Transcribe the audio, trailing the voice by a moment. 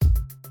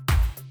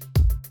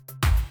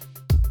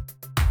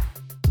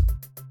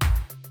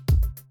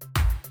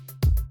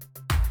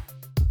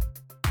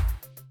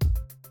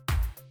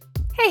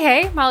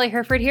Hey, Molly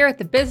Herford here with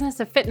the Business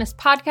of Fitness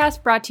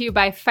podcast brought to you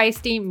by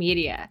Feisty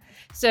Media.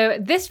 So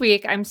this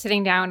week I'm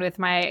sitting down with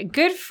my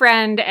good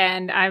friend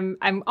and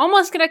I'm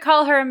almost going to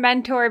call her a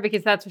mentor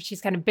because that's what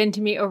she's kind of been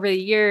to me over the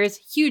years.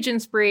 Huge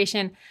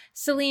inspiration,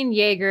 Selene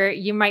Yeager.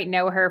 You might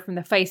know her from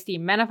the Feisty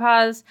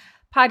Menopause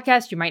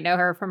podcast. You might know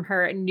her from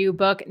her new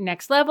book,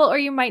 Next Level, or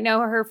you might know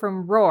her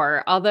from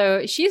Roar,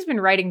 although she's been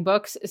writing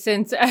books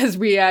since, as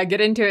we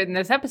get into it in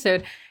this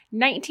episode,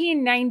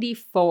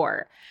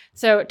 1994.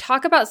 So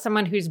talk about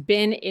someone who's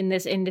been in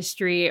this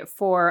industry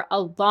for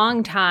a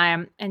long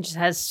time and just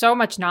has so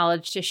much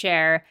knowledge to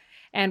share.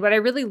 And what I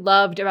really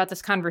loved about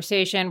this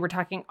conversation, we're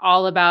talking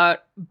all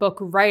about book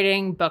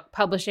writing, book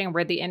publishing,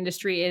 where the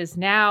industry is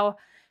now,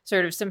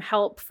 sort of some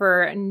help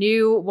for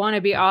new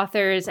wannabe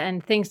authors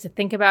and things to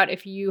think about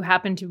if you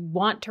happen to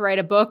want to write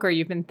a book or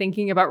you've been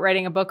thinking about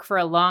writing a book for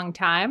a long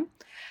time.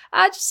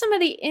 Just some of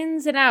the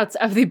ins and outs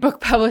of the book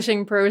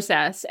publishing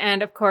process.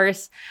 And of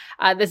course,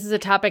 this is a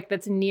topic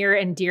that's near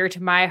and dear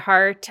to my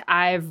heart.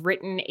 I've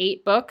written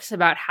 8 books.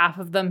 About half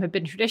of them have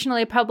been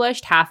traditionally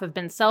published, half have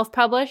been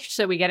self-published.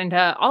 So we get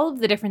into all of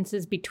the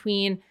differences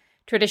between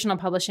traditional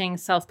publishing,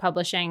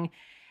 self-publishing,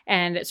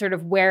 and sort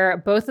of where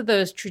both of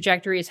those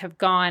trajectories have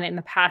gone in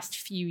the past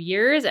few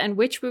years and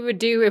which we would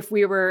do if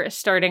we were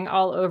starting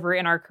all over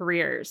in our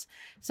careers.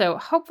 So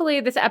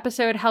hopefully this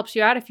episode helps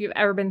you out if you've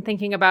ever been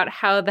thinking about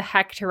how the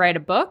heck to write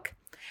a book.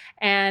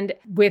 And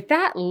with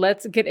that,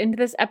 let's get into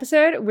this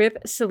episode with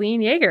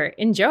Selene Yeager.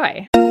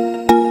 Enjoy.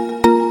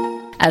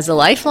 As a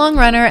lifelong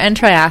runner and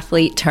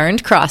triathlete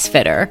turned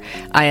CrossFitter,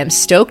 I am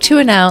stoked to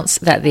announce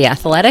that the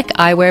athletic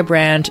eyewear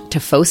brand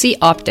Tifosi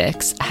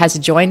Optics has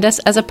joined us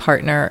as a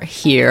partner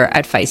here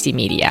at Feisty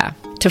Media.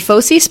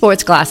 Tifosi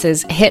sports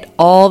glasses hit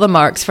all the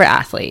marks for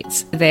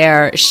athletes.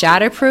 They're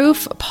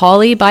shatterproof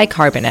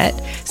polybicarbonate,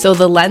 so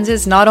the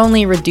lenses not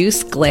only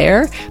reduce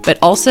glare, but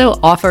also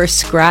offer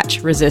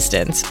scratch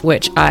resistance,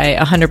 which I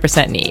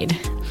 100% need.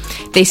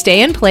 They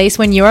stay in place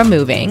when you are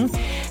moving.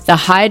 The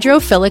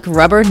hydrophilic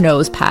rubber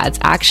nose pads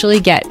actually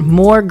get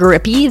more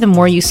grippy the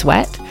more you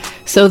sweat,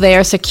 so they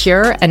are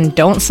secure and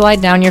don't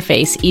slide down your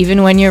face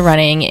even when you're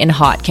running in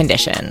hot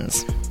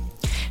conditions.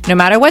 No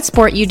matter what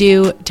sport you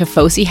do,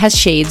 Tifosi has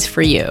shades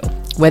for you.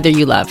 Whether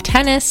you love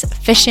tennis,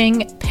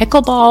 fishing,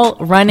 pickleball,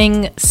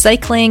 running,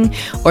 cycling,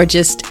 or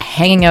just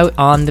hanging out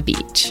on the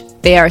beach.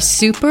 They are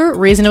super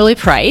reasonably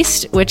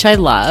priced, which I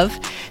love,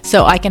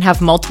 so I can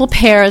have multiple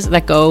pairs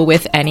that go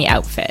with any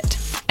outfit.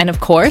 And of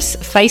course,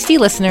 Feisty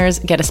listeners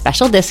get a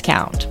special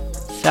discount.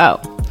 So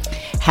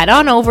head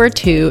on over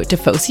to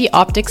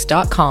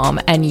tifosioptics.com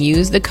and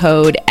use the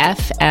code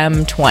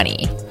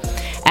FM20.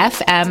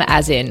 FM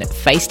as in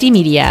Feisty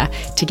Media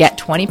to get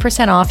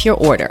 20% off your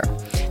order.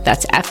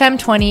 That's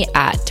FM20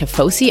 at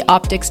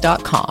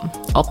tifosioptics.com.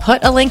 I'll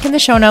put a link in the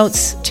show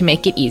notes to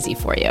make it easy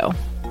for you.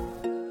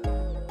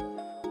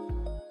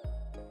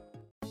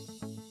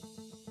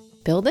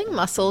 Building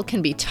muscle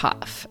can be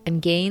tough,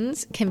 and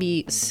gains can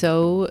be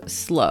so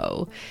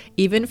slow,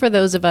 even for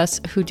those of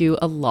us who do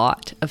a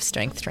lot of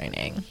strength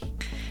training.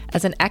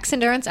 As an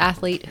ex-endurance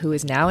athlete who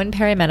is now in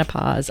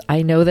perimenopause,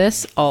 I know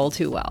this all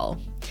too well.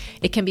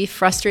 It can be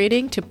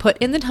frustrating to put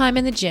in the time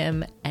in the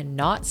gym and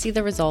not see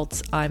the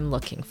results I'm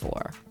looking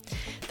for.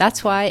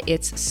 That's why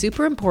it's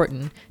super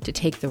important to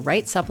take the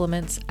right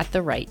supplements at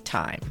the right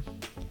time.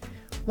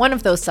 One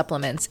of those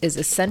supplements is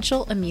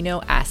essential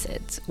amino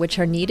acids, which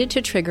are needed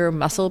to trigger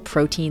muscle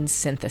protein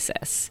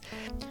synthesis.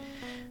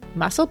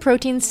 Muscle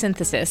protein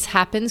synthesis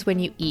happens when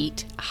you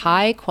eat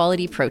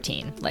high-quality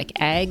protein, like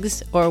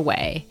eggs or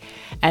whey.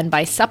 And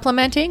by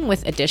supplementing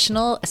with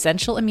additional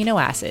essential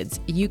amino acids,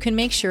 you can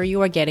make sure you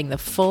are getting the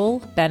full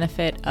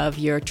benefit of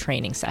your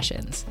training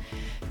sessions.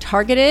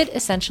 Targeted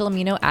essential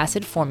amino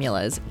acid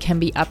formulas can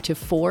be up to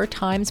 4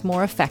 times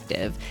more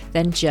effective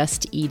than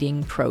just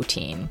eating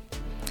protein.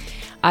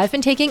 I've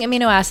been taking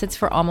amino acids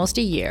for almost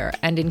a year,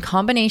 and in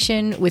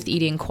combination with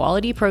eating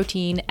quality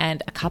protein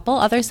and a couple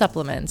other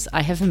supplements,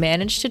 I have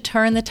managed to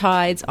turn the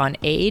tides on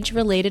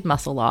age-related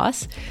muscle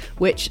loss,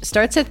 which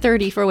starts at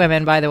 30 for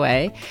women, by the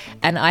way,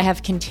 and I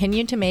have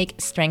continued to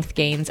make strength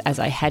gains as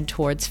I head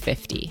towards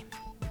 50.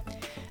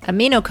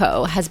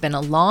 AminoCo has been a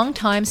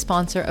long-time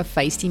sponsor of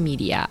Feisty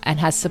Media and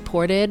has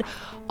supported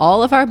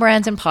all of our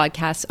brands and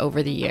podcasts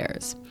over the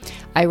years.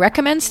 I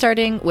recommend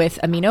starting with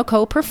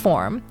AminoCo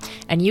Perform,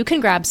 and you can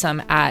grab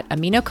some at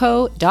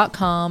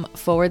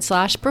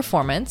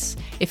aminoco.com/performance.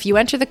 If you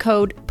enter the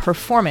code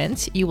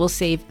PERFORMANCE, you will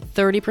save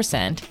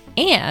 30%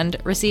 and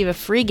receive a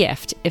free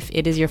gift if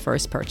it is your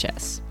first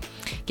purchase.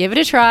 Give it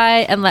a try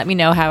and let me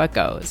know how it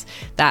goes.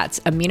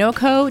 That's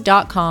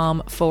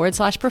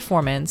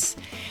aminoco.com/performance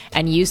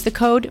and use the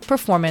code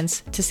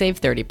PERFORMANCE to save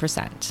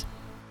 30%.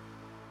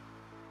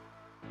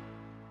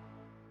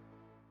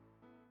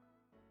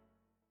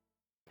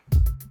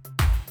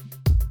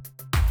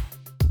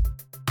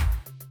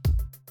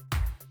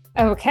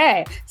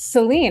 Okay,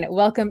 Selene,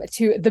 welcome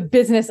to the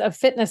Business of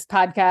Fitness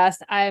podcast.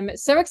 I'm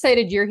so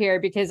excited you're here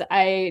because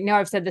I know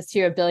I've said this to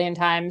you a billion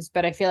times,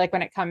 but I feel like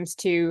when it comes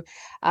to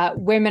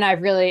women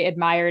I've really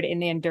admired in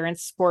the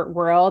endurance sport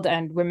world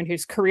and women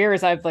whose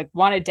careers I've like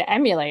wanted to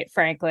emulate,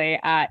 frankly,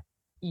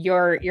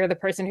 you're the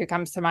person who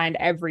comes to mind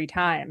every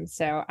time.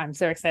 So I'm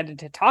so excited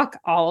to talk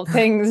all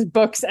things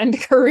books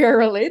and career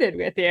related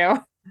with you.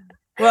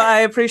 Well, I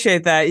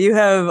appreciate that. You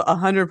have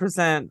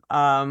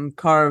 100%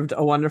 carved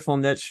a wonderful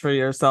niche for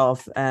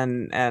yourself,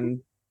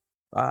 and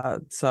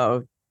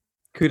so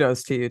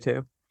kudos to you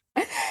too.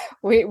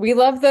 We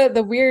love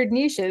the weird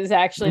niches.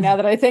 Actually, now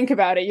that I think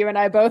about it, you and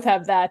I both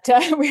have that.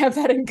 We have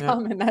that in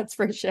common. That's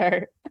for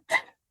sure.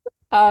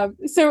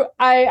 So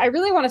I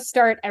really want to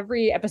start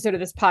every episode of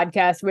this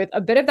podcast with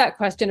a bit of that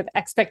question of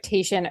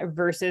expectation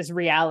versus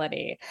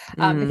reality,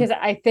 because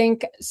I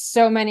think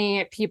so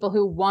many people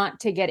who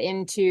want to get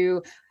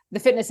into the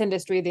fitness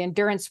industry, the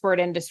endurance sport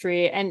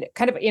industry, and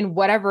kind of in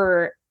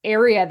whatever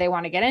area they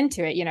want to get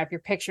into it. You know, if you're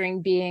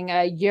picturing being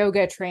a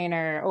yoga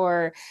trainer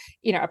or,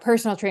 you know, a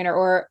personal trainer,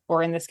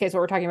 or in this case, what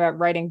we're talking about,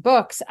 writing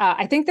books,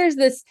 I think there's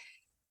this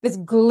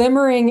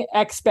glimmering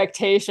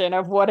expectation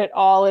of what it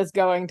all is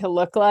going to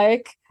look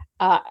like.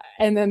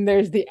 And then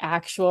there's the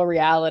actual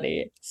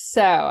reality.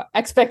 So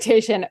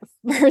expectation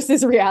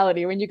versus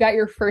reality. When you got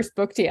your first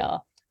book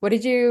deal, what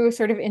did you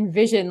sort of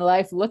envision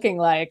life looking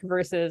like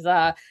versus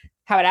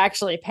how it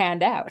actually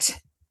panned out?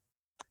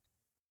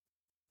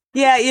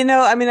 Yeah,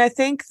 I mean, I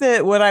think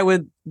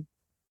that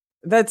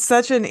that's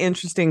such an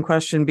interesting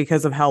question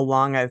because of how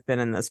long I've been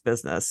in this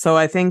business. So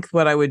I think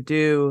what I would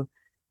do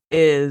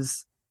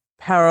is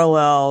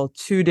parallel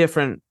two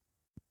different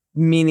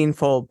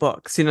meaningful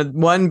books,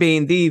 one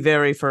being the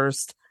very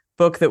first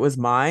book that was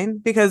mine,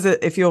 because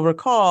if you'll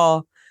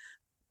recall,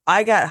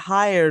 I got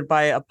hired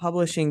by a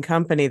publishing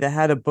company that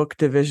had a book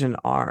division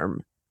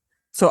arm.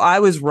 So I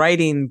was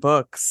writing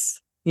books,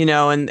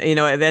 and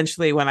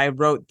eventually when I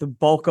wrote the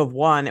bulk of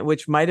one,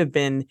 which might have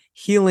been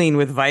Healing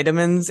with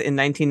Vitamins in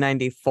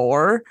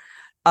 1994,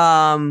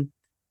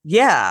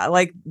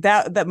 like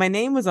that my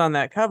name was on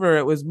that cover.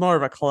 It was more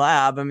of a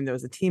collab. I mean, there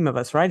was a team of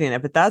us writing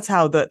it, but that's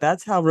how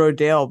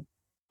Rodale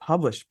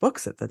published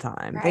books at the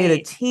time. Right. They had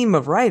a team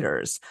of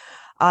writers,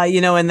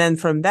 and then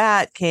from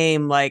that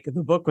came like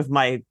the book with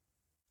my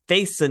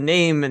face and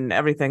name and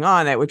everything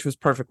on it, which was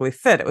perfectly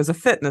fit. It was a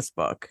fitness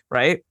book,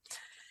 right?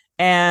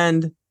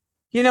 And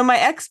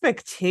my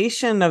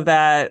expectation of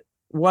that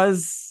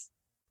was,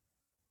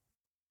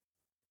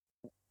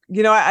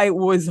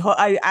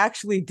 I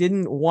actually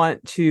didn't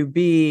want to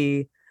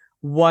be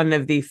one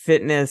of the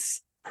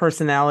fitness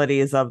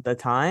personalities of the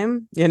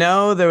time.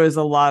 There was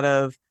a lot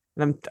of,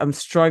 and I'm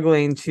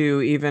struggling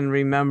to even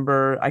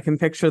remember. I can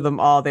picture them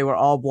all. They were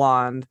all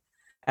blonde,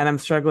 and I'm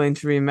struggling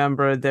to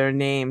remember their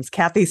names.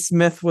 Kathy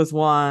Smith was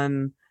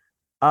one.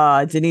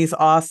 Denise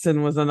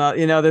Austin was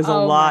another. There's a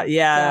lot.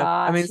 Yeah,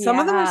 gosh, I mean, some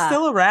of them are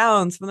still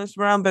around. Some of them are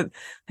still around, but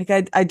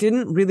like I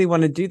didn't really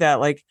want to do that.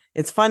 Like,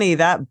 it's funny,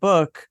 that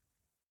book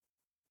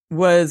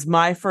was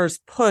my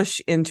first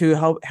push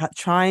into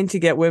trying to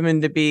get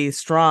women to be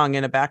strong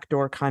in a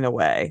backdoor kind of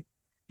way.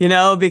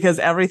 Because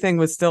everything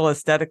was still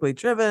aesthetically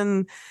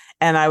driven.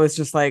 And I was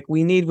just like,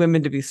 we need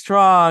women to be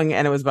strong.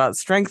 And it was about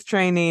strength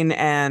training.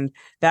 And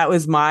that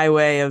was my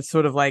way of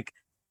sort of like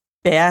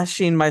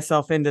bashing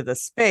myself into the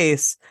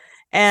space.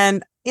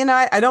 And,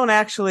 I don't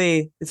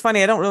actually, it's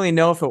funny, I don't really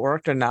know if it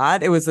worked or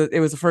not. It was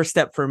a first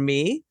step for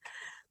me.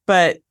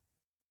 But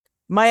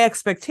my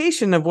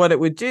expectation of what it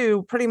would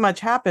do pretty much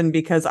happened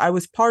because I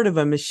was part of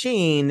a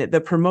machine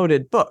that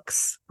promoted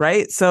books,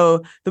 right?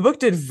 So the book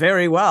did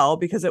very well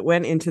because it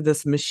went into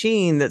this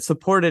machine that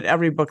supported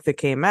every book that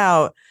came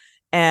out.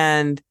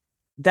 And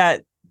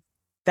that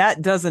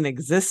doesn't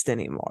exist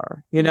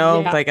anymore,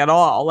 like at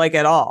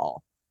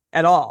all. I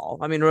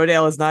mean,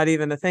 Rodale is not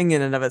even a thing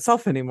in and of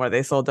itself anymore.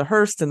 They sold to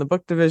Hearst, and the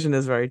book division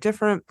is very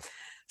different.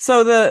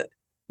 So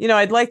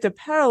I'd like to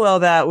parallel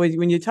that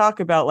when you talk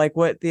about like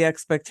what the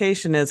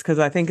expectation is, because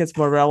I think it's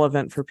more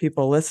relevant for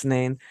people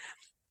listening,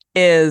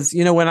 is,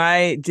 when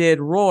I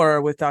did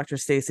Roar with Dr.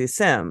 Stacy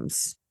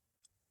Sims,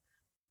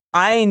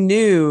 I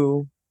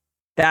knew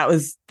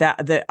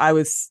that I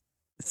was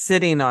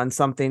sitting on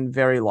something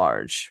very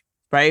large,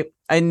 right?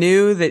 I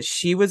knew that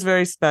she was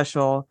very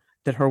special,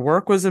 that her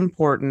work was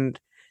important,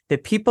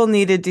 that people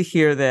needed to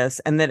hear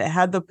this, and that it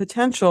had the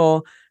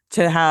potential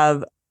to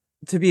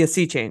be a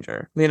sea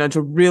changer,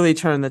 to really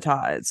turn the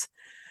tides.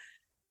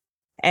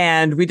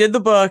 And we did the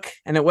book,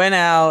 and it went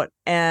out,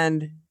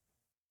 and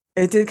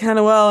it did kind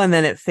of well, and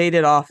then it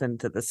faded off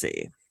into the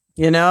sea,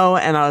 and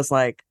I was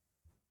like,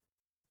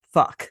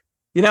 fuck.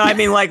 I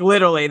mean, like,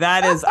 literally,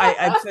 that is,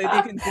 you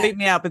can bleep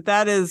me out, but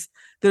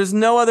there's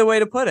no other way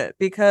to put it,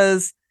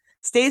 because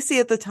Stacy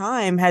at the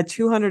time had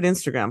 200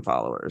 Instagram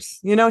followers.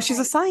 She's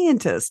a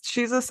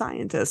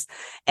scientist.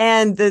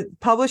 And the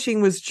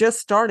publishing was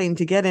just starting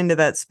to get into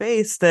that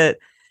space that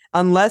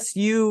unless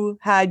you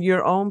had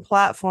your own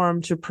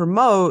platform to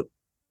promote,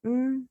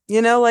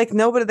 like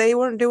nobody, they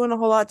weren't doing a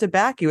whole lot to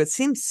back you. It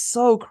seems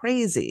so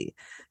crazy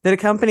that a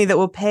company that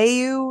will pay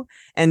you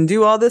and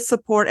do all this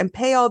support and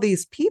pay all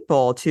these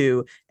people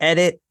to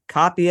edit,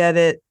 copy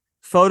edit,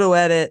 photo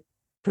edit,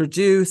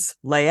 produce,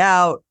 lay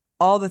out,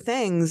 all the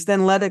things,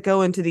 then let it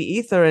go into the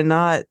ether and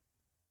not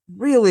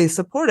really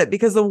support it,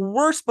 because the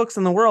worst books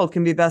in the world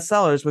can be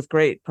bestsellers with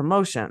great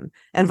promotion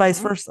and vice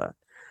versa.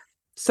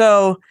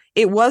 So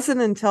it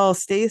wasn't until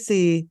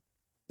Stacy,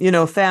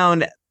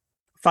 found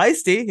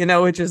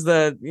Feisty, which is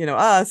the,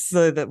 us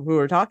that who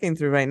we're talking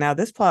through right now,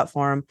 this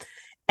platform,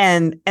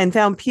 and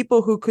found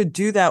people who could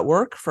do that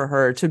work for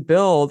her to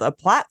build a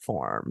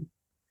platform,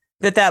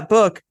 that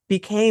book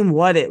became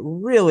what it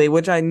really,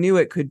 which I knew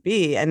it could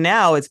be. And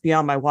now it's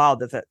beyond my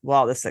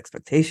wildest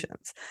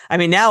expectations. I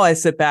mean, now I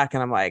sit back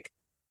and I'm like,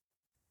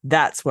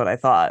 that's what I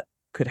thought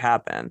could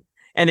happen.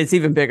 And it's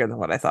even bigger than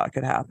what I thought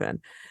could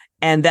happen.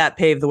 And that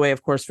paved the way,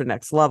 of course, for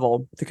Next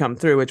Level to come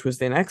through, which was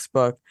the next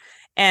book.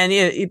 And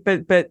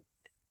but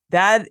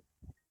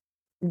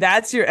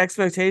that's your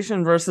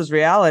expectation versus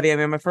reality. I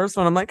mean, my first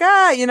one, I'm like, but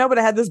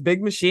I had this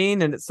big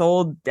machine and it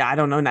sold, I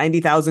don't know,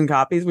 90,000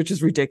 copies, which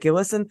is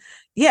ridiculous. And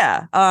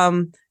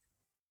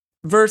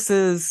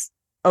versus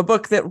a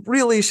book that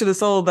really should have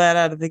sold that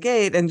out of the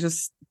gate. And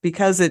just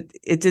because it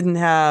didn't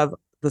have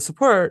the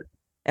support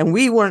and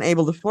we weren't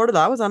able to afford it,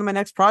 I was on my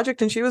next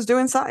project and she was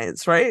doing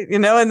science, right?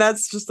 And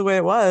that's just the way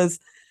it was.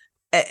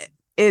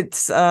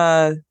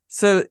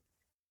 So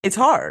it's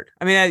hard.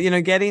 I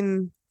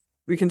mean,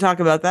 we can talk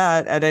about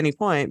that at any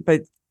point,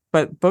 but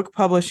book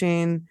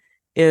publishing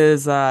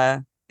is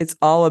it's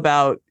all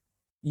about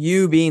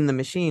you being the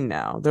machine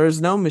now. There's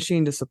no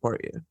machine to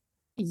support you.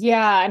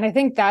 Yeah, and I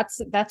think that's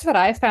what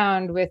I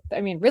found with,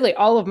 really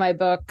all of my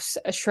books,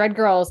 Shred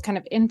Girls kind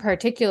of in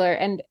particular.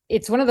 And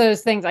it's one of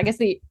those things, I guess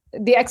the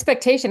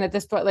expectation at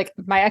this point, like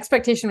my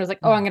expectation was like,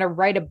 oh, I'm going to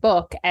write a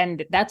book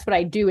and that's what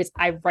I do is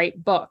I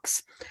write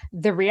books.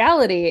 The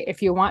reality,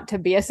 if you want to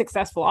be a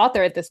successful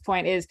author at this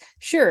point, is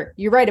sure,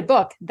 you write a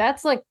book.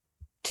 That's like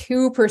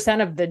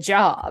 2% of the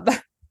job.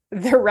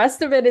 The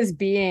rest of it is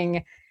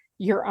being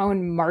your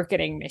own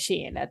marketing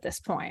machine at this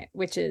point,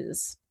 which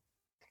is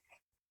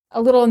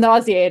a little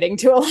nauseating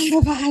to a lot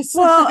of us.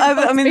 Well,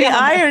 I mean, the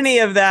irony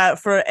of that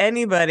for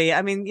anybody,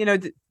 I mean,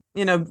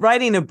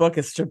 writing a book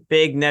is such a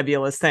big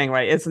nebulous thing,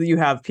 right? It's you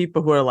have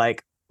people who are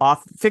like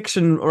off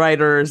fiction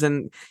writers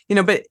and,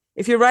 but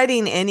if you're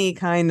writing any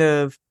kind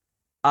of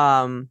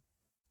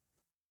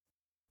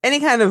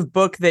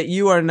book that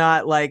you are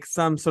not like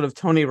some sort of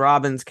Tony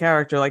Robbins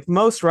character, like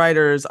most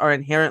writers are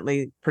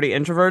inherently pretty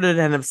introverted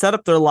and have set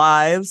up their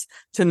lives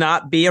to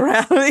not be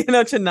around,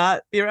 to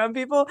not be around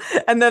people.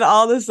 And then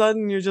all of a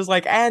sudden you're just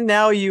like, and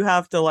now you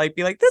have to like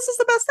be like, this is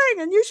the best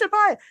thing and you should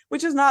buy it,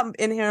 which is not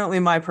inherently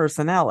my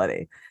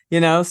personality,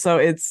 so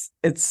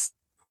it's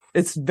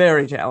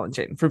very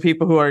challenging for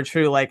people who are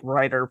true like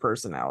writer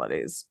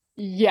personalities.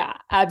 Yeah,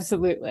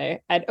 absolutely.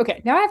 And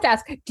okay, now I have to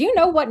ask, do you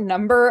know what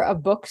number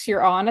of books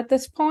you're on at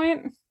this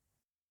point?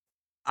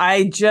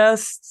 I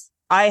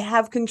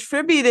have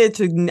contributed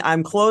to,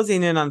 I'm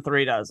closing in on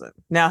 36.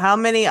 Now, how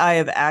many I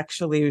have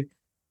actually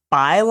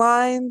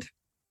bylined?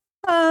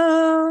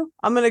 I'm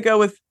going to go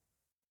with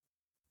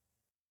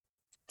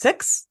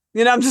 6.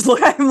 I'm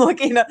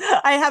looking up.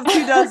 I have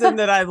 24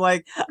 that I've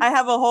I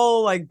have a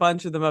whole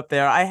bunch of them up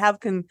there. I have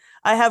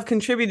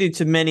contributed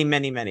to many,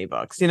 many, many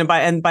books,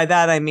 by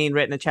that, I mean,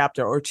 written a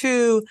chapter or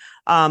two.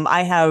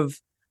 I have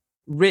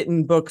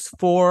written books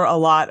for a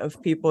lot of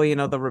people,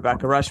 the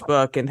Rebecca Rush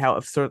book and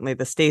certainly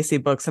the Stacy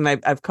books. And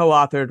I've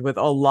co-authored with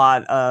a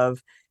lot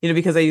of,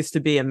 because I used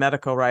to be a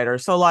medical writer.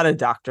 So a lot of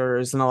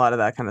doctors and a lot of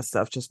that kind of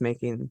stuff, just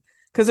making,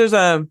 because there's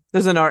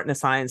an art and a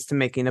science to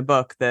making a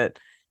book that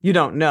you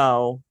don't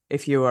know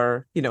if you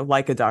are,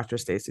 like a Dr.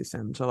 Stacy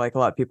Sims or like a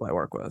lot of people I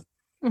work with.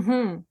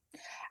 Mm-hmm.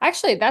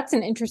 Actually, that's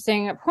an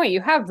interesting point. You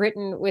have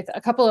written with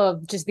a couple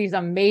of just these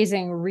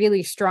amazing,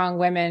 really strong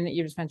women.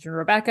 You just mentioned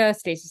Rebecca,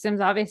 Stacy Sims,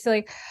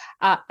 obviously.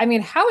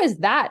 How is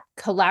that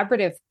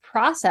collaborative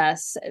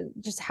process?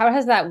 Just how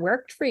has that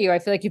worked for you? I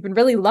feel like you've been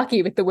really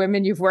lucky with the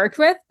women you've worked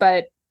with,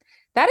 but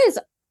that is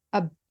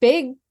a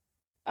big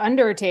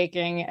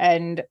undertaking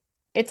and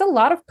it's a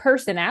lot of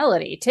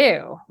personality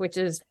too, which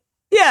is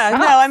yeah,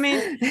 no, I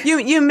mean,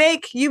 you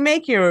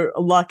make your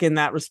luck in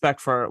that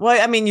respect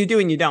you do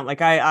and you don't.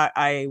 Like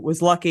I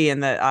was lucky in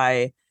that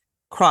I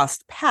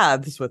crossed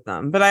paths with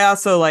them, but I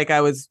also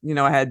I was,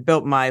 I had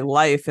built my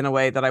life in a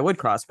way that I would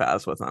cross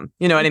paths with them.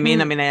 You know what I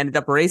mean? I mean, I ended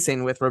up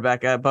racing with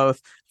Rebecca,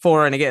 both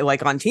for and again,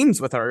 on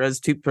teams with her as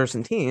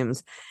 2-person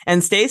teams.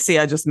 And Stacy,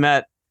 I just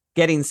met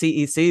getting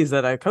CECs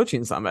at a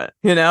coaching summit,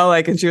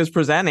 and she was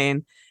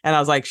presenting. And I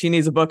was like, she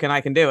needs a book and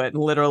I can do it.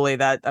 And literally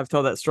I've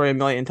told that story a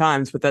million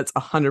times, but that's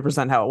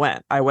 100% how it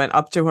went. I went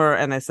up to her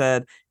and I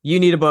said, you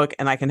need a book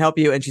and I can help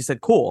you. And she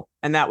said, cool.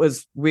 And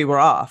we were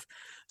off.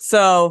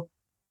 So,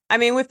 I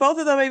mean, with both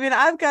of them,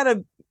 I've got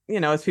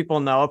as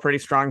people know, a pretty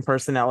strong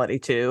personality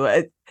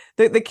too.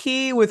 The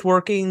key with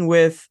working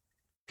with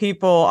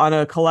people on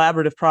a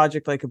collaborative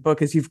project like a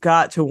book is you've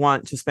got to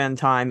want to spend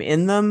time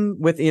in them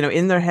with,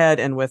 in their head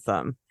and with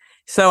them.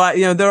 So,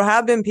 there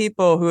have been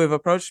people who have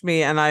approached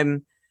me and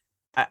I'm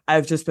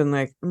I've just been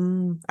like,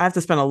 I have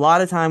to spend a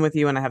lot of time with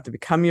you, and I have to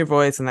become your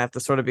voice, and I have to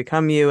sort of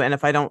become you. And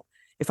if I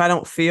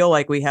don't feel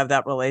like we have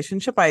that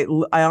relationship, I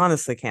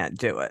honestly can't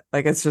do it.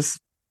 Like, it's just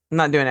I'm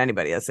not doing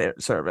anybody a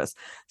service.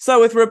 So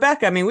with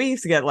Rebecca, I mean, we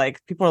used to get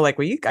like people are like,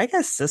 "Well, you, I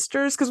guess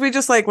sisters," because we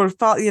just like we're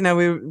thought,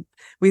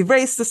 we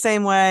raced the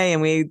same way,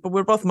 and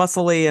we're both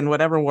muscly and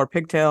whatever, wore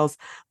pigtails,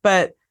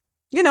 but.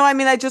 I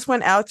mean, I just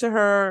went out to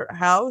her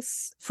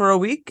house for a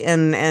week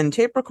and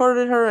tape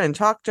recorded her and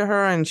talked to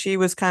her. And she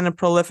was kind of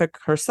prolific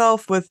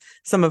herself with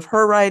some of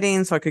her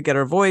writing, so I could get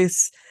her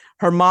voice.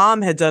 Her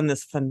mom had done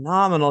this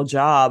phenomenal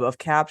job of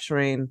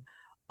capturing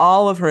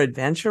all of her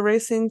adventure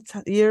racing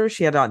years.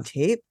 She had on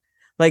tape.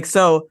 Like,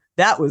 so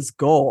that was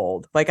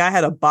gold. Like, I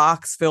had a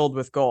box filled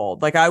with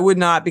gold. Like, I would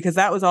not, because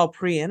that was all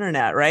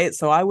pre-internet, right?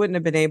 So I wouldn't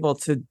have been able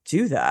to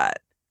do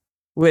that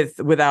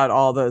without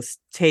all those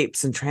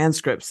tapes and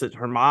transcripts that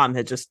her mom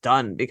had just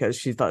done because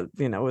she thought,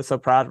 was so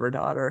proud of her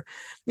daughter.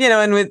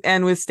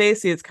 And with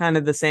Stacy, it's kind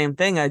of the same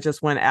thing. I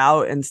just went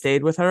out and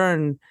stayed with her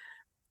and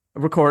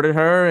recorded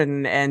her,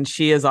 and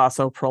she is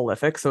also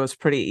prolific, so it's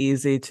pretty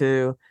easy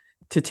to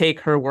take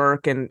her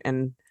work,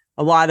 and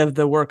a lot of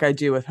the work I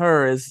do with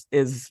her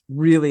is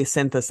really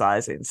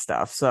synthesizing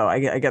stuff. So I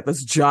get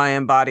this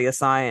giant body of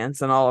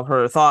science and all of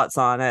her thoughts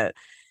on it,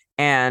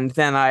 and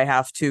then I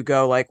have to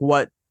go like,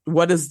 what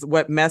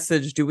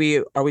message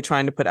are we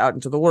trying to put out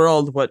into the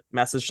world? What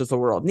message does the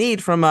world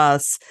need from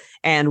us?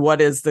 And what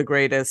is the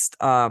greatest,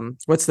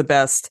 what's the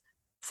best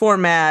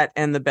format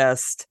and the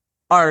best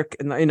arc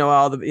and,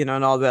 all the,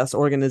 and all the best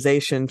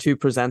organization to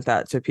present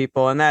that to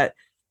people. And that,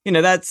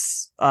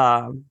 that's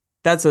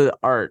an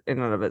art in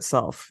and of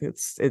itself.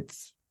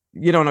 It's,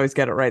 you don't always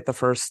get it right the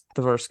first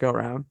go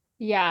around.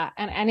 Yeah.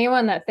 And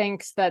anyone that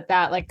thinks that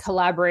like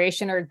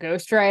collaboration or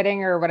ghostwriting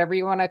or whatever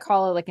you want to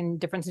call it, like in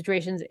different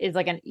situations is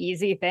like an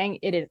easy thing,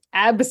 it is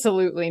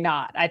absolutely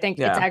not. I think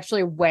it's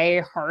actually way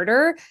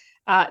harder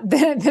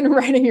than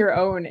writing your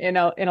own in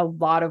a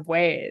lot of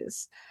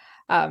ways.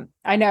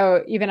 I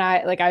know even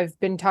I've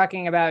been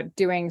talking about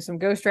doing some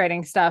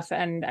ghostwriting stuff,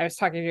 and I was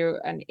talking to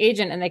an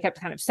agent and they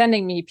kept kind of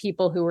sending me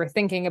people who were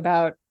thinking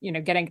about,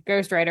 getting a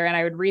ghostwriter, and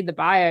I would read the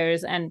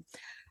bios, and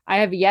I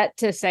have yet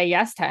to say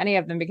yes to any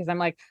of them because I'm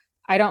like,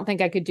 I don't think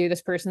I could do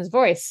this person's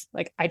voice.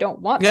 Like, I don't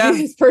want to do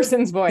this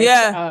person's voice.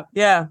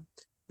 Yeah.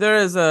 There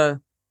is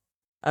a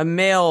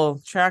male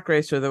track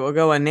racer that will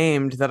go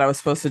unnamed that I was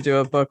supposed to do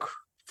a book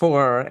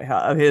for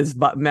his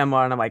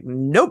memoir, and I'm like,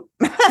 nope.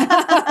 Nope.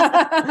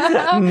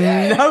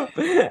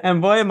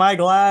 And boy, am I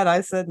glad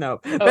I said no.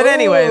 But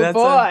anyway, that's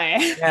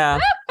yeah.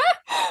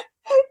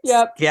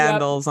 Yep.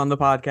 Scandals on the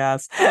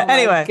podcast. Oh,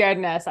 anyway, my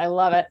goodness, I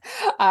love it.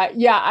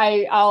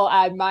 I'll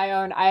add my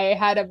own. I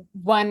had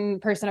one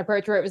person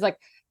approach where it was like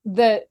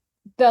the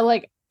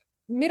like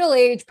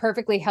middle-aged,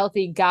 perfectly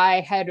healthy guy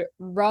had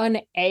run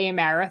a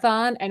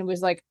marathon and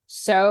was like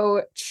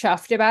so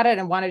chuffed about it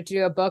and wanted to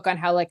do a book on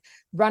how like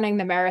running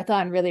the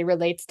marathon really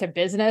relates to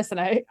business. And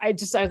I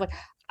was like,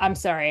 I'm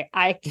sorry,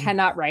 I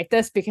cannot write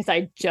this because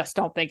I just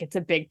don't think it's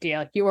a big deal.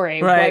 Like, you are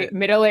a white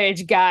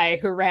middle-aged guy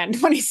who ran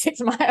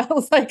 26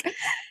 miles. Like,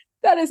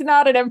 that is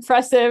not an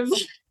impressive.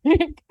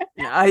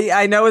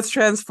 I know it's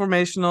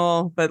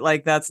transformational, but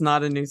like, that's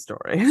not a new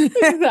story.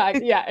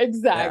 Exactly. Yeah,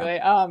 exactly.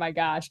 Yeah. Oh my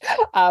gosh.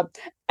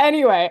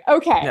 Anyway,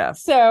 okay. Yeah.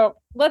 So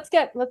let's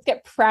get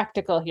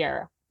practical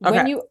here. Okay.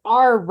 When you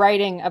are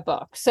writing a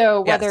book,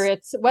 so whether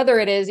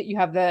it is you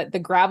have the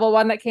gravel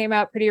one that came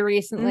out pretty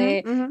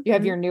recently, you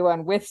have your new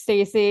one with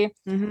Stacy.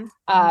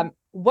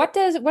 What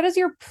does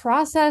your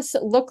process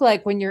look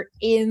like when you're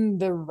in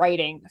the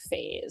writing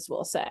phase?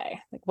 We'll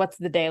say, like, what's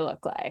the day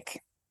look like?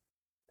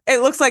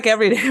 It looks like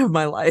every day of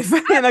my life,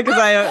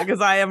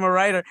 because I am a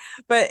writer.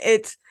 But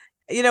it's,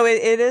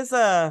 it is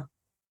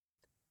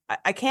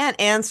I can't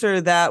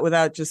answer that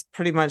without just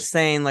pretty much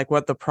saying like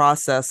what the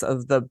process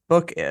of the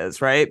book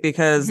is, right?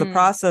 Because the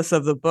process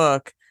of the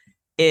book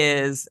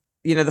is,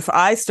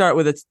 I start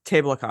with a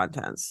table of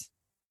contents.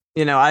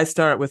 I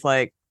start with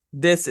like,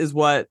 this is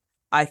what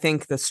I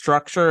think the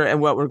structure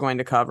and what we're going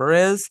to cover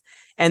is.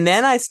 And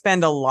then I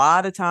spend a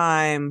lot of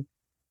time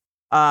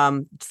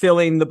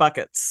filling the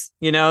buckets,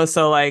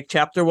 so like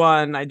chapter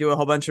 1, I do a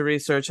whole bunch of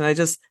research and I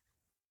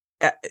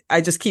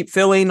just keep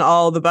filling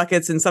all the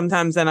buckets. And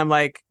sometimes then I'm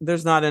like,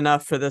 there's not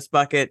enough for this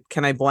bucket.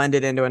 Can I blend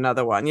it into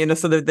another one?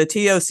 So the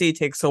TOC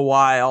takes a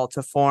while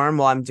to form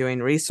while I'm doing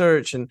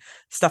research and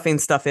stuffing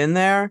stuff in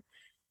there.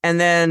 And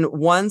then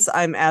once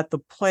I'm at the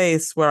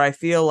place where I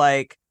feel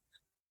like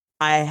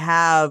I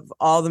have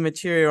all the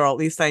material, or at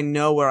least I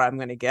know where I'm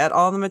going to get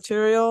all the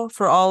material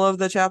for all of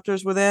the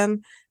chapters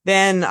within,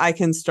 then I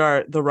can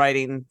start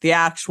the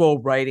actual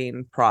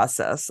writing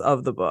process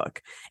of the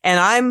book.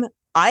 And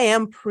I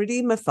am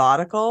pretty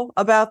methodical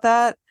about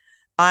that.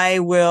 I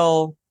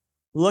will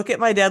look at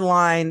my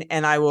deadline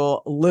and I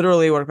will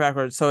literally work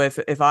backwards. So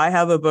if I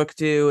have a book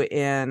due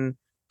in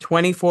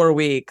 24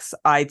 weeks,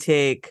 I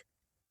take,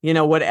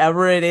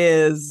 whatever it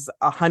is,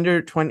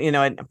 120,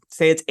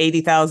 say it's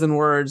 80,000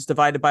 words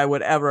divided by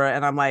whatever.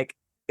 And I'm like,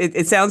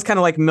 it sounds kind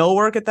of like mill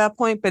work at that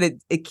point, but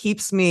it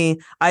keeps me,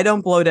 I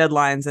don't blow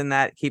deadlines, and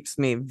that keeps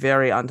me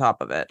very on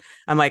top of it.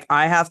 I'm like,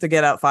 I have to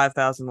get out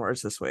 5,000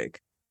 words this week.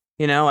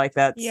 Like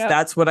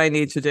that's what I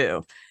need to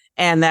do.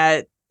 And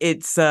that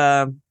it's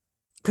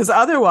because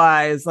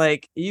otherwise,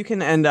 like, you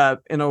can end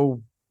up in a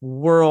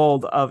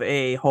world of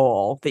a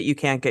hole that you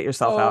can't get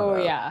yourself out of.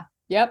 Oh, yeah.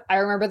 Yep. I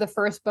remember the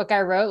first book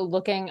I wrote,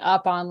 looking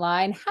up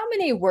online, how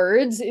many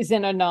words is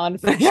in a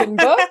nonfiction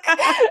book?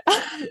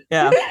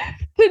 Yeah.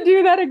 To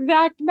do that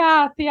exact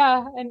math.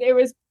 Yeah. And it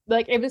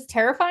was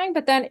terrifying.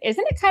 But then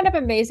isn't it kind of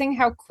amazing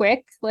how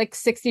quick like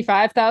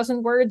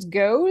 65,000 words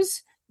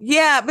goes?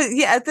 Yeah. But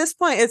yeah, at this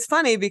point, it's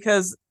funny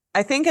because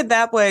I think at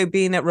that way,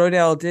 being at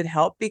Rodale did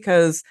help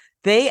because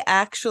they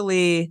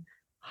actually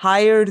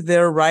hired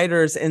their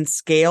writers and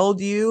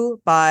scaled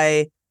you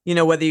by,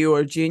 whether you were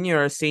a junior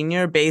or a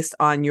senior based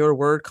on your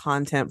word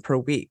content per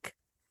week,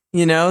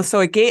 so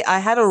I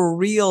had a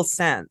real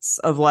sense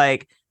of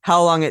like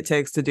how long it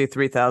takes to do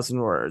 3,000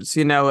 words,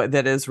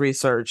 that is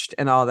researched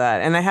and all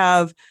that. And I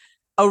have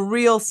a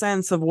real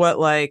sense of what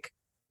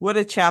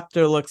a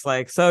chapter looks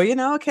like. So,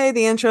 okay,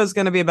 the intro is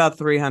going to be about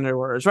 300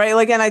 words, right?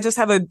 Like, and I just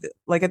have at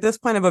this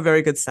point, I have a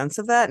very good sense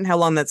of that and how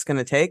long that's going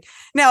to take.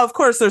 Now, of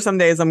course, there's some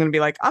days I'm going to be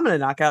like, I'm going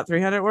to knock out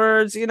 300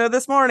 words,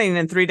 this morning.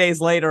 And 3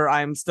 days later,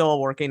 I'm still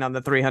working on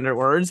the 300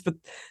 words. But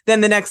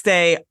then the next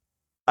day,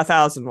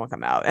 1,000 will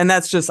come out. And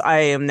that's just, I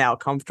am now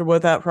comfortable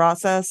with that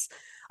process.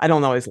 I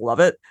don't always love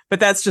it, but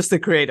that's just the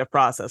creative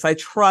process. I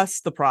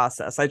trust the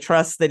process. I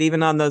trust that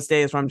even on those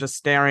days where I'm just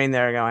staring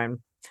there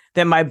going,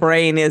 then my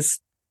brain is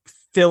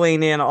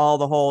filling in all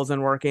the holes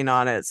and working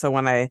on it. So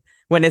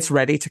when it's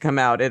ready to come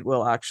out, it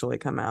will actually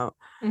come out.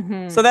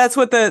 Mm-hmm. So that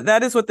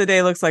is what the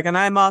day looks like. And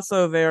I'm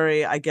also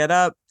I get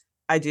up,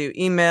 I do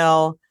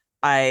email,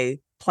 I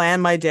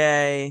plan my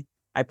day,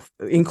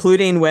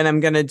 including when I'm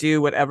going to do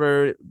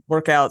whatever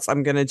workouts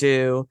I'm going to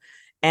do.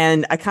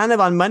 And I kind of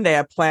on Monday,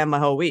 I plan my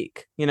whole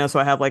week, so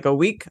I have like a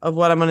week of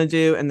what I'm going to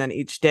do. And then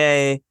each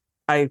day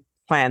I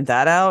plan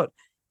that out.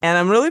 And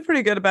I'm really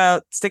pretty good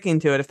about sticking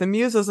to it. If the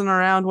muse isn't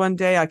around one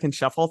day, I can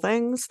shuffle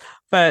things.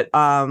 But,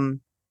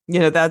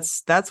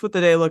 that's what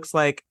the day looks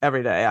like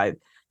every day.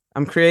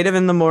 I'm creative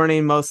in the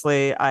morning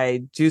mostly. I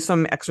do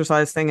some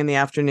exercise thing in the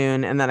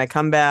afternoon. And then I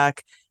come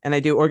back and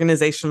I do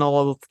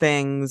organizational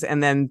things.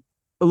 And then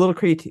a little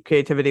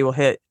creativity will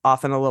hit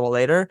often a little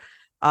later.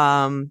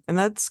 And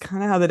that's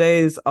kind of how the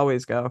days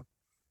always go.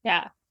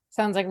 Yeah.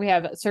 Sounds like we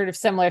have sort of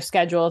similar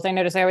schedules. I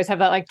notice I always have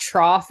that like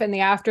trough in the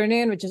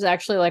afternoon, which is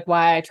actually like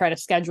why I try to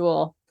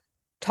schedule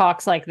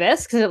talks like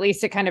this, because at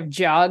least it kind of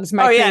jogs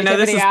my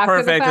this is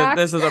perfect.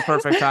 This is a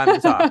perfect time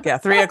to talk. Yeah,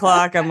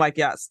 3:00. I'm like,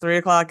 yes,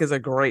 3:00 is a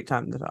great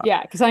time to talk.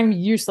 Yeah, because I'm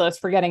useless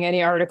for getting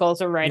any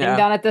articles or writing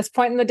done at this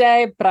point in the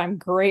day, but I'm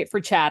great for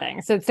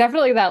chatting. So it's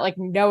definitely that like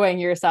knowing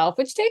yourself,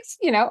 which takes,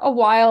 a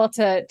while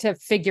to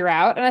figure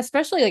out. And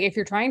especially like if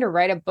you're trying to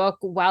write a book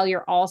while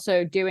you're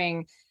also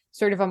doing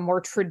sort of a more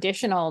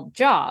traditional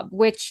job,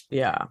 which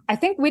I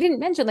think we didn't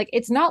mention, like,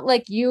 it's not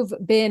like you've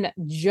been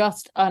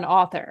just an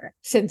author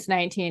since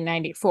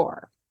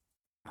 1994.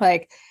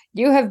 Like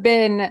you have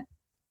been,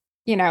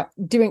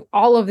 doing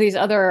all of these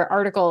other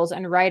articles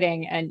and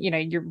writing and,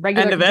 your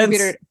regular and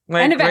events,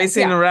 like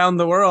racing around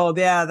the world.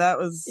 Yeah, that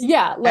was.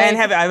 Yeah. Like, and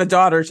I have a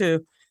daughter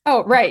too.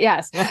 Oh, right.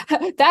 Yes.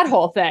 That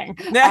whole thing.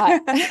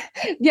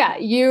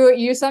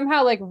 You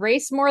somehow like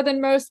race more than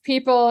most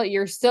people.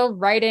 You're still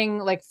writing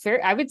like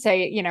I would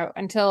say,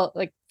 until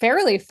like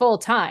fairly full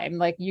time.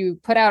 Like you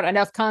put out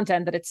enough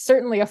content that it's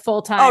certainly a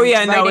full time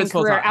writing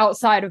career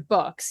outside of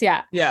books.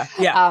 Yeah. Yes.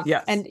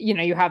 And,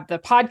 you have the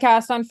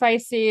podcast on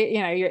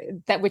Feisty,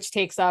 that which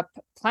takes up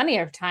plenty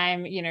of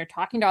time,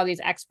 talking to all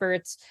these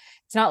experts.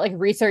 It's not like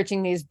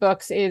researching these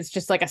books is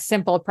just like a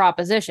simple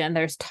proposition.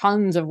 There's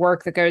tons of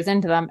work that goes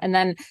into them. And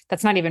then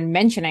that's not even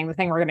mentioning the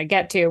thing we're going to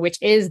get to, which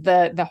is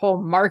the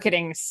whole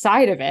marketing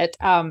side of it.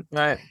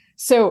 Right.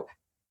 So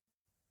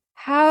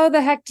how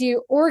the heck do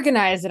you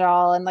organize it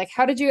all? And like,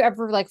 how did you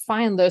ever like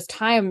find those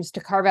times to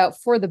carve out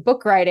for the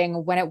book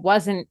writing when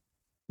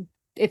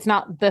it's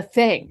not the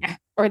thing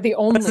or the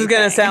only This is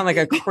going to sound like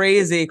a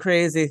crazy,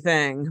 crazy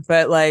thing,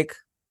 but like,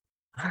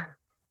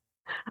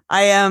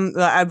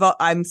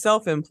 I'm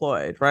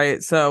self-employed,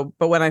 right? So,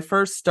 but when I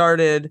first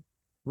started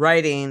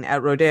writing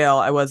at Rodale,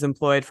 I was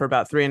employed for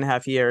about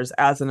 3.5 years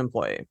as an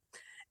employee.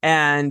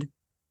 And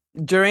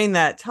during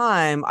that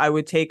time, I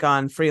would take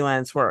on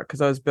freelance work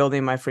because I was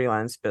building my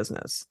freelance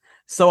business.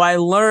 So I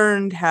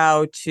learned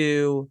how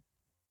to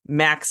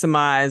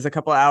maximize a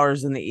couple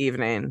hours in the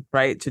evening,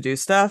 right, to do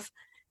stuff.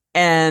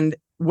 And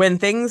when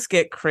things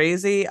get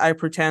crazy, I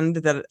pretend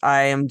that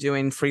I am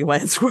doing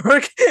freelance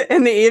work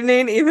in the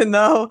evening, even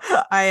though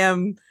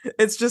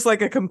it's just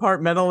like a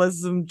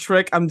compartmentalism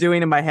trick I'm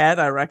doing in my head.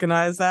 I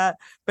recognize that,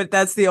 but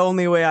that's the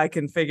only way I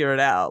can figure it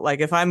out. Like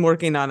if I'm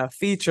working on a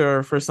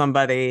feature for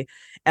somebody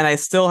and I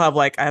still have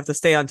I have to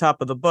stay on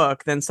top of the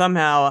book, then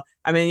somehow,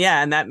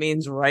 and that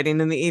means writing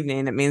in the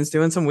evening. It means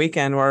doing some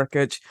weekend work,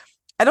 which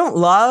I don't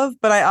love,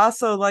 but I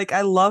also like,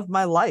 I love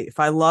my life.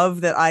 I love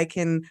that I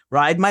can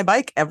ride my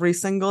bike every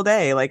single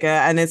day. Like,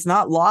 and it's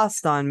not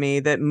lost on me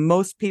that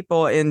most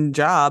people in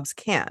jobs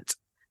can't,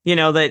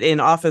 that in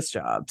office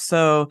jobs.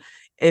 So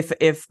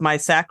if my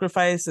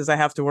sacrifice is I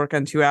have to work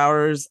on 2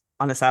 hours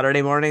on a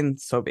Saturday morning,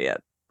 so be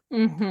it.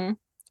 Mm-hmm.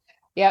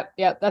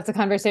 Yep. That's a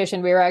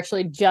conversation we were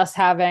actually just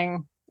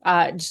having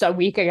just a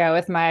week ago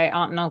with my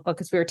aunt and uncle,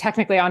 because we were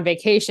technically on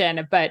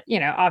vacation, but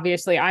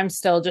obviously I'm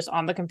still just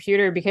on the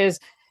computer because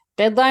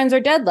deadlines are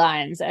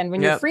deadlines. And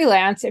when you're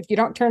freelance, if you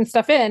don't turn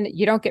stuff in,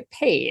 you don't get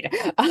paid.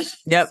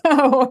 Yep.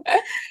 So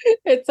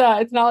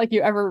it's not like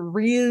you ever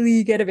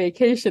really get a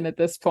vacation at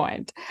this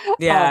point.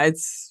 Yeah,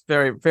 it's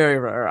very, very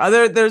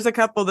rare. There's a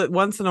couple that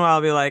once in a while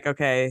I'll be like,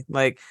 okay,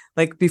 like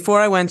before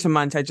I went to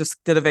Montana, I just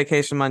did a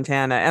vacation in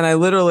Montana, and I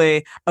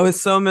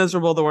was so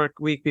miserable the work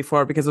week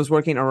before because I was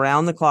working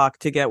around the clock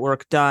to get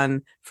work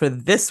done for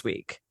this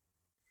week.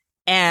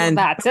 And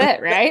that's it,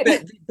 right?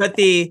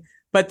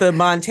 But the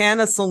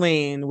Montana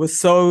Selene was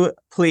so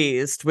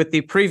pleased with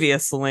the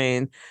previous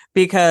Selene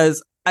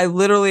because I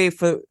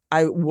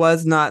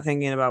was not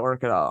thinking about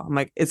work at all. I'm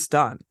like, it's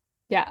done.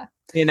 Yeah.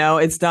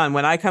 It's done.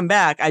 When I come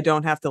back, I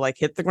don't have to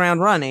hit the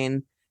ground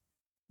running.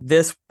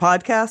 This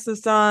podcast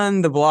is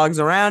done. The blogs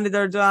around it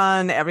are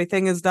done.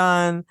 Everything is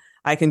done.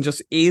 I can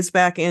just ease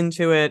back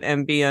into it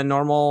and be a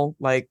normal,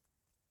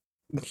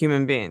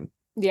 human being.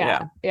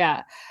 Yeah.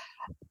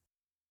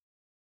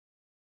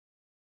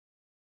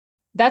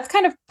 That's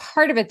kind of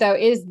part of it, though,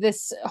 is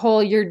this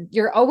whole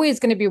you're always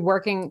going to be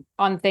working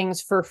on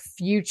things for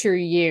future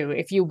you.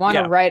 If you want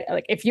to write,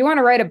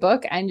 a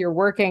book and you're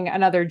working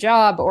another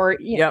job, or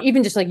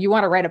even just you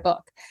want to write a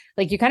book,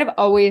 you kind of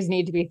always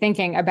need to be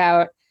thinking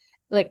about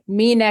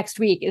me next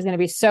week is going to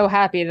be so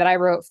happy that I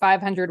wrote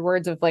 500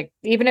 words of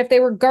even if they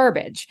were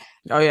garbage.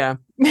 Oh yeah.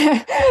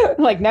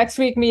 Next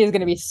week me is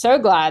going to be so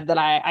glad that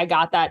I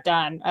got that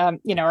done. Or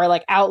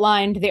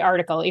outlined the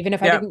article, even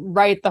if I didn't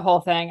write the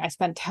whole thing, I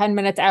spent 10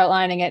 minutes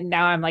outlining it. And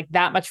now I'm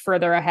that much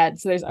further ahead.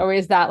 So there's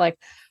always that,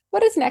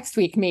 what is next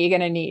week me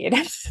going to need?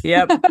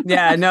 Yep.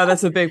 Yeah, no,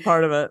 that's a big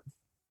part of it.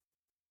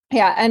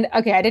 Yeah. And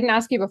okay, I didn't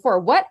ask you before,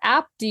 what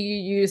app do you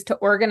use to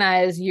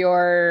organize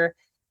your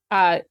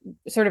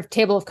sort of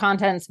table of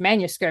contents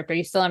manuscript? Are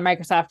you still in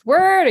Microsoft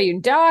Word? Are you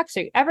in Docs?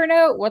 Are you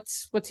Evernote?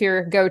 What's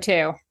your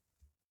go-to?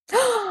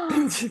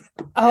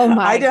 Oh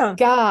my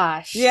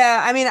gosh.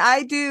 Yeah, I mean,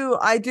 I do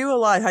a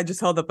lot. I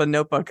just held up a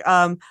notebook.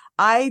 I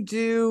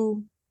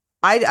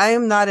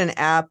am not an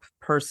app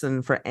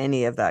person for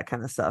any of that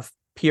kind of stuff,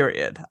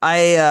 period.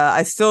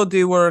 I still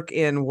do work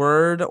in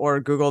Word or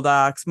Google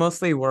Docs,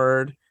 mostly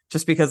Word,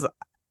 just because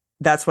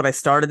that's what I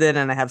started in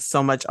and I have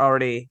so much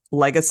already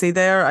legacy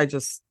there.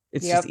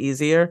 It's just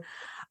easier.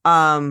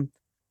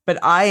 But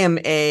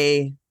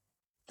I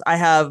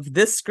have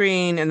this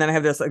screen, and then I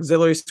have this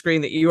auxiliary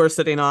screen that you are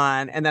sitting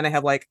on, and then I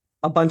have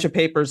a bunch of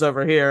papers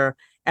over here.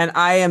 And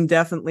I am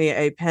definitely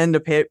a pen to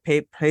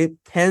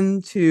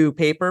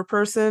paper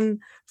person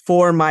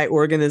for my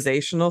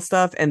organizational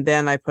stuff, and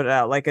then I put it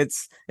out.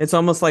 It's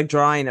almost like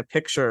drawing a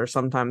picture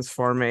sometimes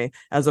for me,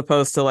 as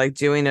opposed to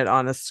doing it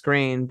on a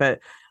screen.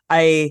 But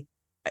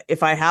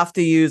if I have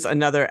to use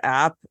another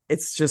app,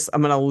 it's just,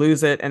 I'm going to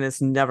lose it, and it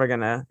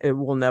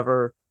will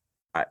never,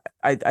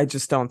 I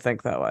just don't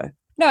think that way.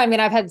 No, I mean,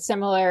 I've had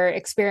similar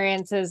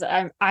experiences.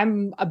 I'm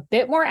a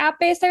bit more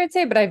app-based, I would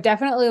say, but I've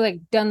definitely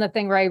done the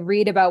thing where I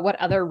read about what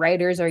other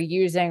writers are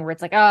using, where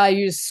it's I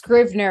use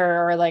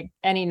Scrivener or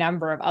any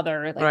number of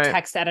other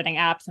text editing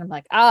apps. And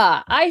I'm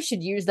I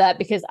should use that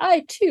because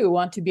I too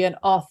want to be an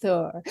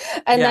author.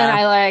 And then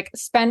I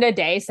spend a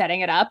day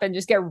setting it up and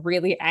just get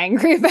really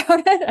angry about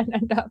it and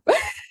end up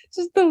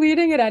just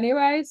deleting it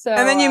anyway. So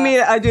and then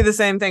I do the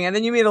same thing. And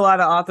then you meet a lot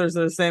of authors that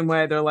are the same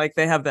way. They're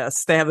they have the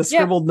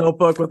scribbled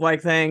notebook with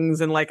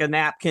things and a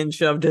napkin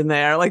shoved in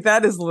there.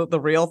 That is the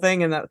real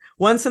thing. And that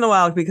once in a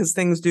while, because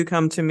things do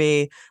come to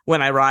me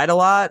when I ride a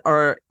lot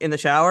or in the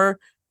shower,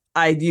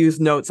 I use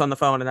notes on the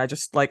phone, and I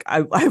just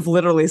I've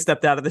literally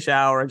stepped out of the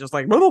shower and just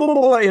put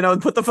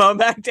the phone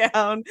back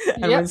down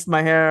and rinsed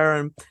my hair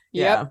and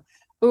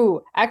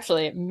Ooh,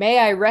 actually, may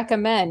I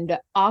recommend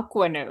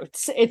Aqua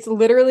Notes? It's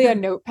literally a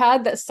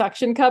notepad that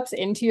suction cups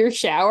into your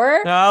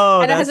shower. Oh,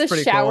 and it has a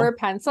shower cool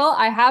pencil.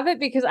 I have it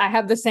because I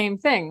have the same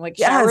thing.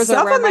 Showers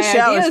are where my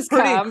ideas is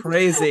pretty come.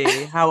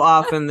 Crazy how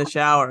often the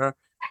shower.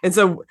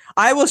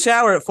 I will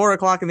shower at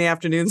 4:00 in the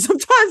afternoon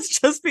sometimes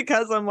just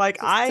because I'm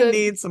I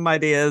need some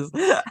ideas.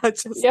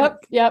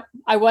 Yep.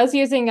 I was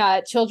using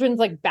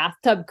children's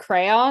bathtub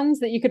crayons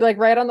that you could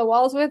write on the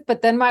walls with,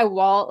 but then my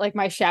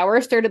my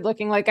shower started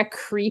looking like a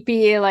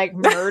creepy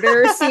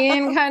murder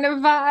scene kind of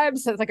vibe.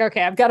 So it's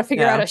okay, I've got to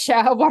figure out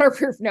a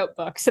waterproof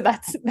notebook. So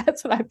that's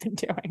what I've been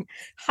doing.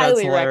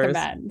 Highly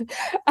recommend.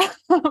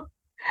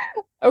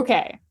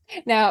 Okay.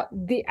 Now,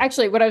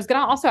 what I was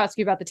going to also ask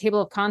you about the table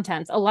of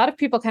contents, a lot of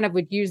people kind of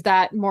would use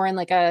that more in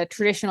a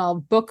traditional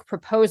book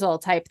proposal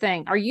type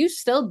thing. Are you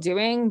still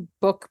doing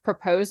book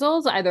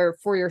proposals either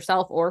for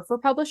yourself or for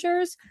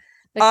publishers?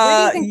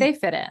 Where do you think they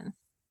fit in?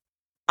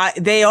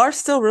 They are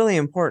still really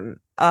important.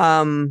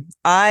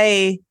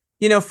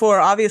 for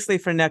obviously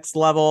for Next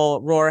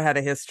Level, Roar had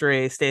a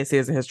history, Stacey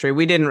has a history.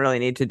 We didn't really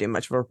need to do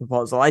much of a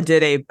proposal. I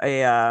did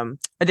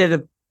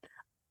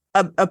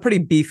a pretty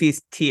beefy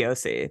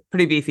TOC,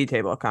 pretty beefy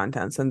table of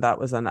contents, and that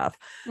was enough.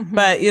 Mhm.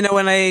 But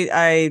when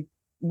I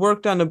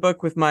worked on a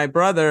book with my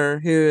brother,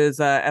 who is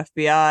a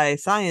FBI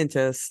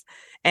scientist,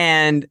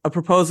 and a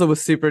proposal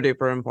was super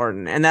duper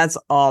important, and that's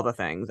all the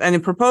things. And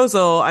in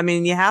proposal, I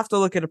mean, you have to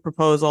look at a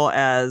proposal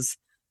as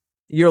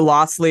your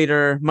loss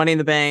leader, money in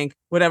the bank,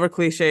 whatever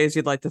cliches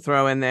you'd like to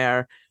throw in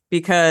there,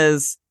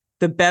 because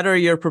the better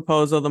your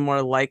proposal, the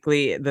more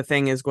likely the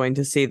thing is going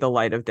to see the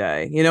light of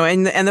day.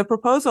 And the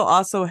proposal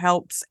also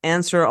helps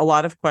answer a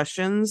lot of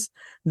questions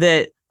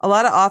that a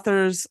lot of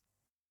authors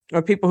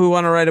or people who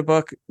want to write a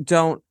book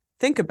don't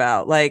think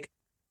about, like,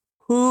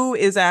 who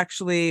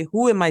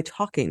am I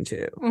talking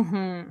to?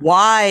 Mm-hmm.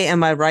 Why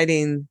am I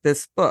writing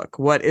this book?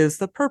 What is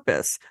the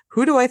purpose?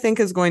 Who do I think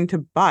is going to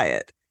buy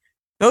it?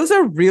 Those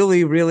are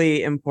really,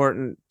 really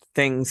important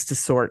things to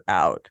sort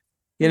out.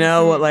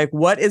 Like,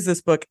 what is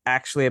this book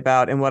actually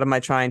about, and what am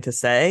I trying to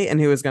say, and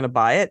who is going to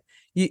buy it?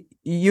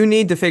 You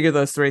need to figure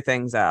those three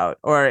things out,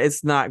 or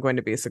it's not going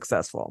to be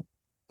successful.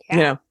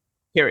 Yeah.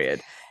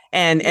 Period.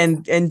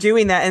 And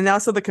doing that, and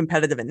also the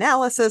competitive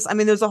analysis. I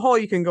mean, there's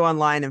you can go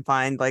online and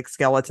find like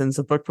skeletons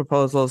of book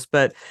proposals,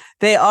 but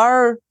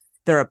they're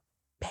a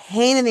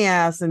pain in the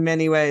ass in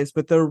many ways,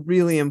 but they're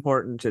really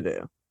important to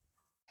do.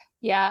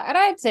 Yeah, and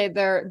I'd say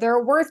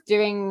they're worth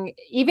doing,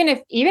 even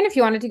if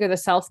you wanted to go the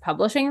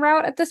self-publishing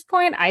route at this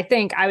point. I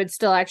think I would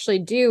still actually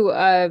do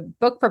a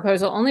book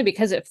proposal, only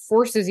because it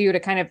forces you to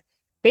kind of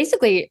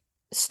basically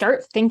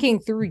start thinking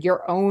through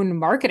your own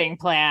marketing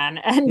plan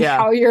and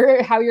how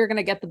you're going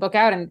to get the book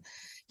out, and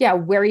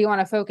where you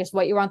want to focus,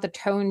 what you want the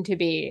tone to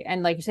be,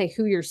 and like you say,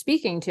 who you're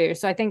speaking to.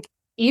 So I think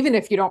even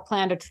if you don't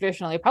plan to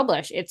traditionally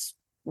publish, it's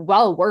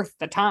well worth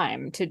the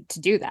time to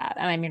do that.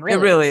 And I mean, really,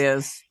 it really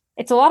is.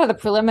 It's a lot of the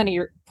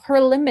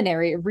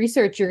preliminary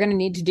research you're going to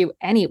need to do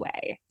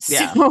anyway.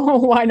 Yeah. So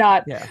why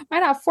not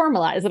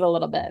formalize it a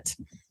little bit?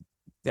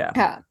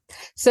 Yeah.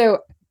 So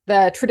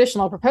the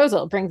traditional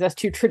proposal brings us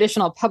to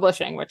traditional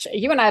publishing, which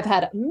you and I have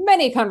had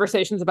many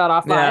conversations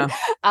about offline.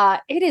 Yeah.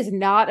 It is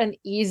not an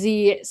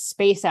easy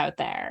space out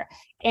there.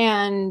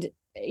 And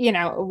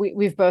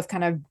we've both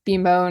kind of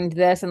bemoaned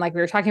this, and like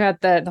we were talking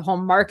about, the whole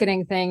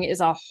marketing thing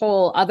is a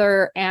whole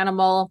other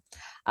animal.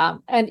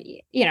 And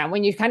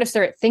when you kind of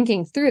start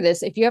thinking through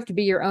this, if you have to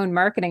be your own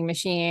marketing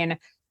machine,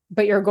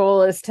 but your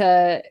goal is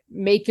to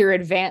make your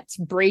advance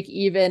break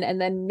even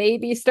and then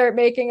maybe start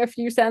making a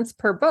few cents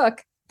per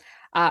book,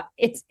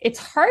 it's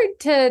hard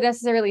to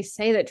necessarily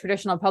say that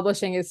traditional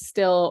publishing is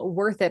still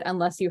worth it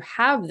unless you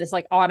have this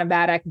like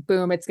automatic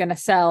boom, it's going to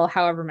sell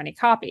however many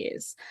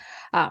copies.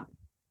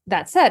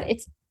 That said,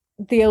 it's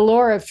the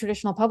allure of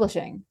traditional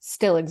publishing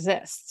still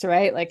exists,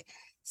 right? Like,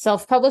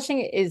 self-publishing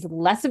is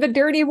less of a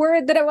dirty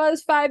word than it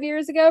was 5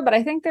 years ago, but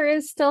I think there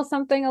is still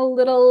something a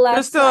little less.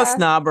 There's still a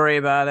snobbery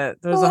about it.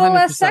 There's a little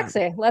less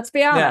sexy. Let's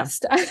be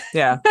honest.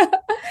 Yeah.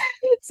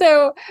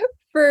 So,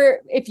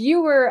 if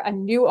you were a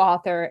new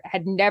author,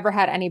 had never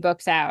had any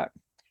books out,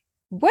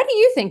 what do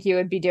you think you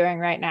would be doing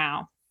right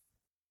now?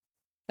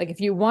 Like,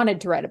 if you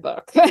wanted to write a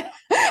book. The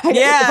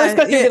first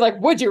question would be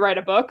like, would you write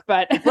a book?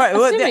 But right.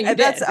 Well,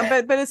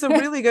 but it's a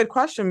really good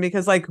question,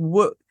 because like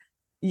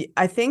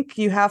I think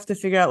you have to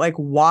figure out like,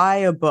 why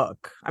a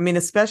book? I mean,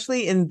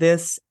 especially in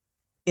this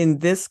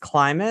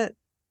climate,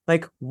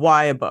 like,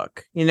 why a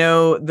book? When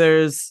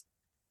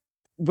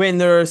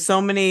there are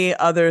so many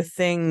other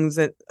things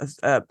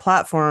at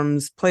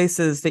platforms,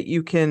 places that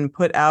you can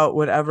put out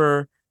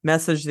whatever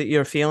message that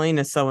you're feeling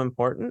is so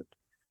important.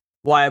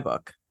 Why a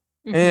book?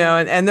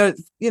 Mm-hmm. And there,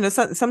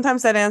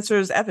 sometimes that answer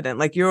is evident.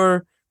 Like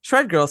your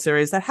Shred Girl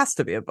series, that has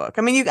to be a book.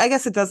 I mean, I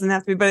guess it doesn't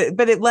have to be,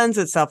 but it lends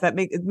itself.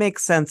 It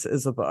makes sense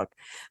as a book.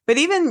 But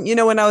even,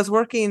 when I was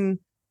working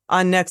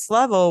on Next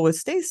Level with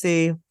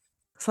Stacey,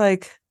 it's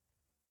like,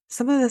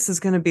 some of this is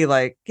going to be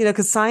like,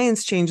 because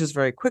science changes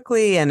very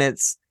quickly, and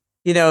it's,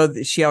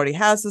 she already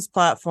has this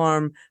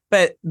platform,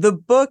 but the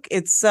book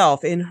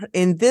itself,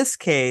 in this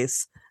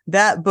case,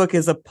 that book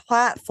is a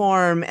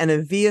platform and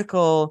a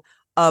vehicle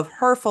of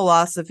her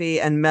philosophy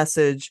and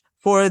message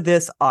for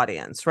this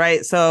audience,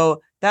 right?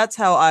 So that's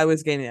how I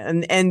was getting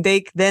it. And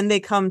they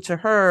come to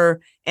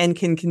her and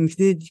can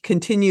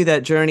continue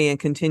that journey and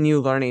continue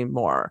learning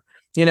more.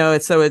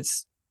 That's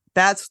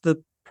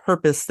the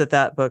purpose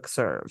that book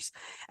serves.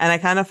 And I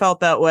kind of felt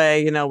that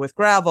way, with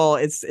Gravel.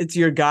 It's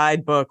your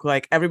guidebook.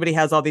 Like, everybody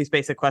has all these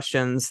basic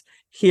questions.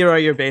 Here are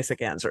your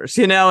basic answers,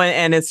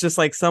 and it's just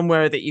like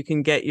somewhere that you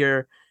can get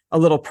a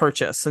little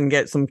purchase and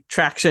get some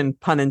traction,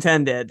 pun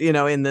intended,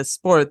 in this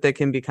sport that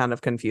can be kind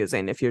of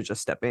confusing if you're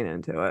just stepping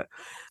into it.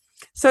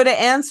 So to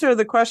answer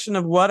the question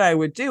of what I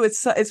would do,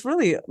 it's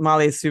really,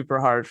 Molly, super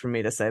hard for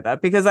me to say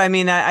that, because I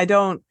mean, I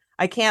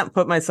can't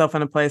put myself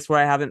in a place where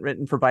I haven't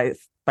written for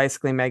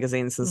Bicycling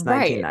magazine since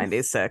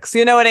 1996.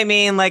 You know what I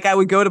mean? Like, I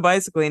would go to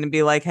Bicycling and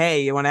be like,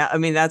 hey, you want to, I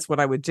mean, that's what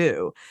I would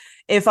do.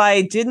 If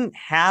I didn't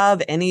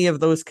have any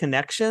of those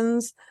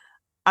connections,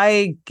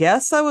 I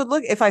guess I would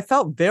look if I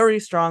felt very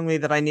strongly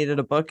that I needed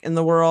a book in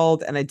the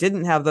world and I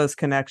didn't have those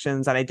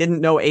connections and I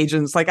didn't know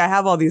agents. Like I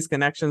have all these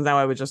connections now,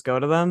 I would just go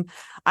to them.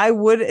 I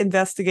would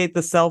investigate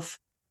the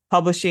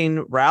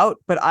self-publishing route,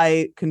 but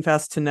I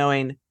confess to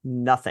knowing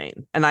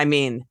nothing. And I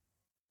mean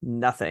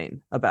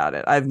nothing about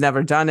it. I've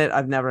never done it.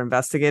 I've never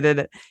investigated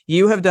it.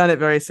 You have done it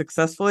very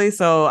successfully.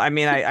 So I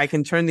mean, I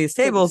can turn these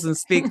tables and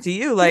speak to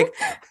you. Like,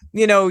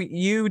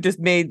 you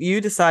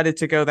decided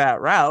to go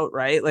that route,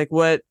 right? Like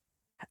what?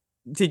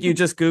 Did you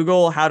just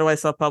Google how do I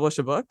self-publish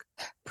a book?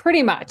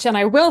 Pretty much. And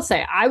I will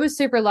say I was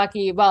super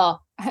lucky.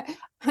 Well,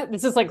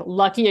 this is like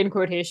lucky in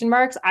quotation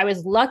marks. I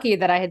was lucky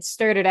that I had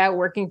started out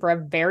working for a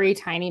very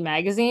tiny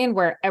magazine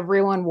where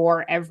everyone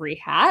wore every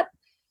hat.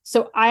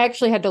 So I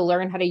actually had to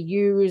learn how to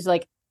use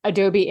like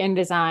Adobe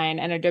InDesign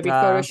and Adobe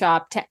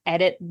Photoshop to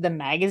edit the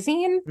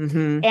magazine.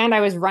 Mm-hmm. And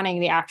I was running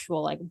the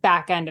actual like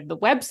back end of the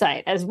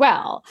website as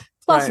well.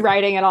 Plus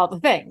writing and all the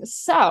things.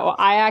 So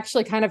I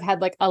actually kind of had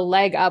like a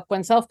leg up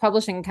when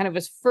self-publishing kind of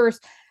was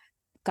first.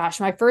 Gosh,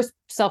 my first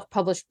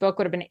self-published book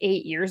would have been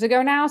 8 years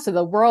ago now. So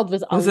the world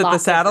was a lot it the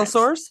Saddle different.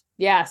 Source?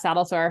 Yeah,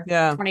 Saddle Source.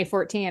 Yeah.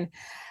 2014.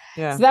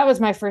 Yeah. So that was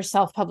my first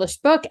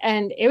self-published book.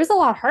 And it was a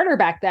lot harder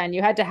back then.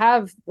 You had to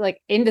have like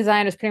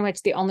InDesign was pretty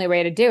much the only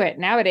way to do it.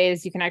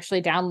 Nowadays, you can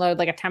actually download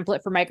like a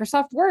template for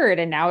Microsoft Word.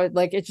 And now it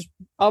just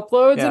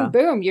uploads and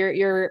boom,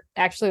 you're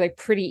actually like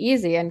pretty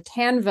easy. And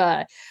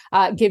Canva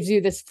gives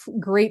you this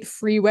great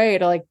free way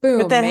to like, boom.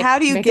 But then how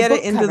do you get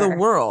it into cover. the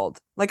world?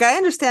 Like, I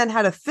understand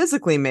how to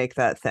physically make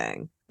that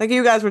thing. Like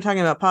you guys were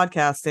talking about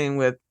podcasting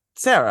with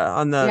Sarah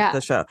on the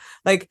show.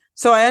 Like,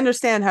 so I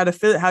understand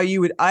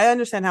I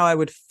understand how I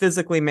would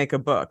physically make a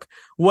book.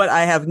 What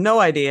I have no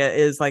idea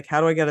is like,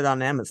 how do I get it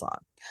on Amazon?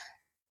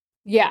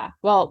 Yeah.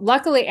 Well,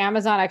 luckily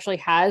Amazon actually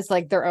has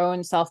like their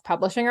own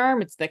self-publishing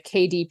arm. It's the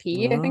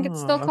KDP, I think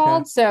it's still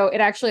called. So it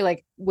actually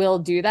like will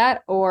do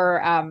that.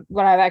 Or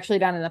what I've actually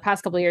done in the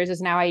past couple of years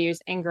is now I use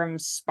Ingram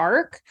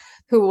Spark,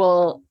 who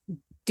will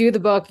do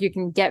the book. You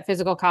can get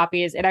physical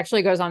copies. It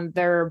actually goes on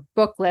their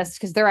book list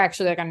because they're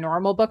actually like a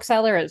normal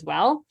bookseller as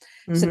well.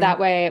 Mm-hmm. So that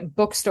way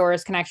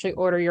bookstores can actually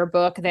order your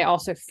book. They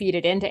also feed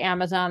it into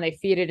Amazon. They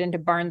feed it into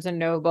Barnes and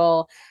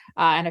Noble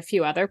and a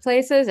few other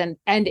places. And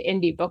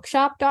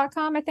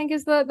indiebookshop.com, I think,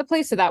 is the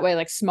place. So that way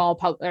like small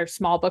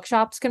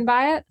bookshops can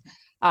buy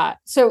it.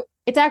 So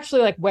it's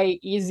actually like way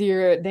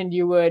easier than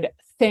you would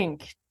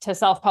think to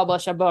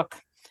self-publish a book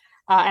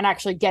and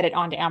actually get it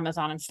onto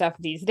Amazon and stuff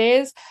these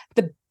days.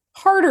 The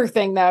harder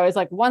thing though is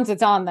like once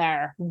it's on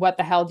there, what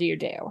the hell do you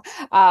do?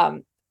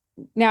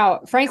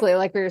 Now, frankly,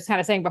 like we were kind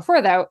of saying before,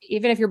 though,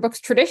 even if your book's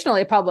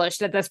traditionally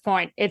published at this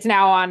point, it's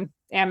now on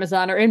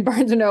Amazon or in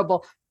Barnes and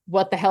Noble.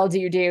 What the hell do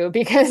you do?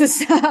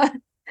 Because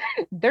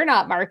they're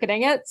not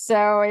marketing it,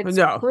 so it's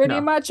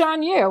pretty much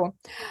on you.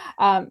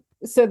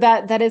 So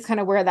that is kind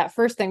of where that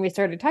first thing we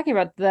started talking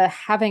about, the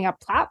having a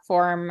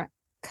platform,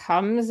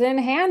 comes in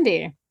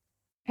handy.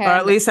 Or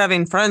at least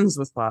having friends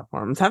with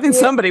platforms, having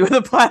somebody with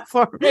a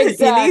platform.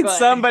 Exactly. You need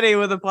somebody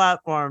with a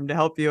platform to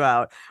help you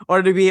out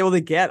or to be able to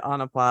get on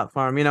a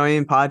platform.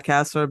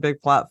 Podcasts are a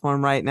big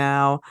platform right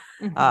now.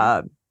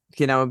 Mm-hmm.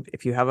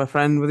 If you have a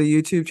friend with a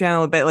YouTube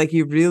channel, but like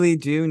you really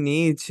do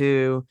need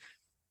to,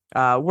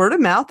 word of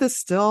mouth is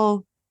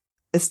still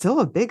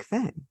a big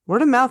thing.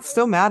 Word of mouth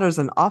still matters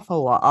an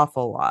awful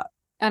lot.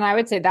 And I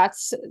would say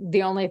that's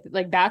the only,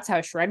 like, that's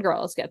how Shred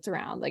Girls gets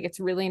around. Like, it's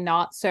really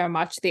not so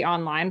much the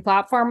online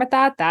platform with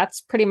that.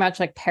 That's pretty much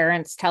like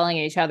parents telling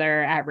each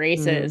other at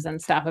races and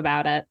stuff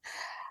about it.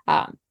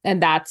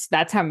 And that's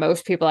how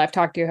most people I've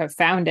talked to have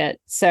found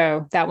it.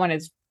 So that one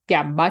is,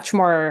 much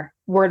more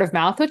word of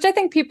mouth, which I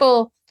think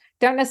people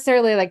don't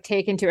necessarily like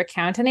take into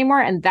account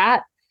anymore. And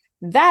that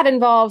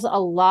involves a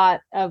lot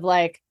of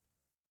like,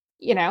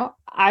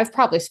 I've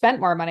probably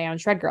spent more money on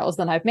Shred Girls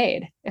than I've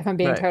made, if I'm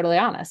being totally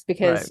honest,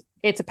 because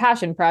it's a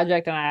passion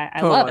project and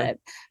I love it.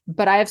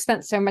 But I have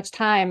spent so much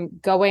time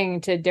going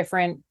to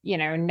different,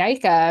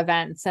 NICA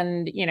events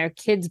and,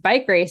 kids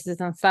bike races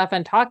and stuff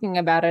and talking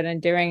about it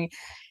and doing,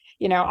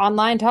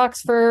 online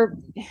talks for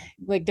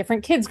like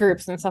different kids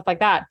groups and stuff like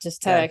that,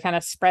 just to kind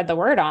of spread the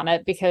word on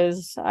it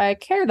because I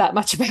care that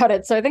much about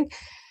it. So I think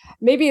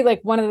maybe like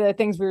one of the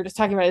things we were just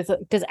talking about is,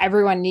 does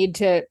everyone need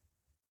to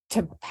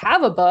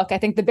have a book? I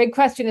think the big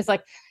question is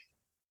like,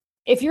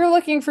 if you're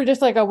looking for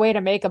just like a way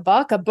to make a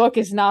book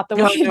is not the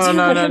way to do it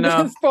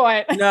at this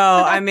point.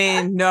 No, I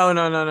mean,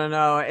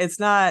 no. It's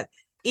not.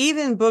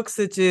 Even books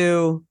that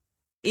do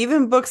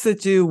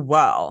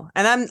well.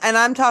 And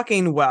I'm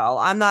talking well.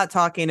 I'm not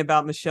talking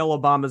about Michelle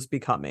Obama's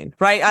Becoming,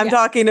 right? I'm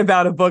talking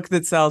about a book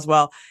that sells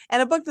well.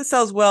 And a book that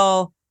sells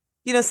well,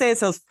 say it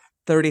sells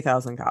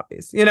 30,000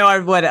 copies.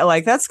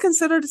 That's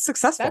considered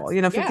successful.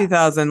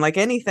 50,000, like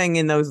anything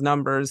in those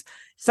numbers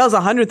sells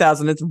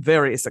 100,000. It's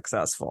very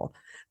successful.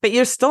 But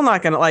you're still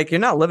not going to you're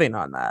not living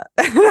on that.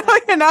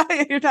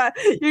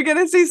 You're going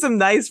to see some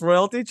nice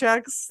royalty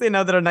checks,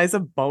 that are nice,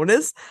 a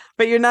bonus,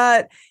 but you're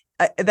not,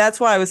 that's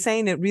why I was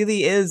saying it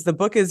really is, the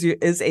book is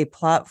a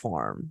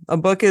platform. A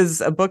book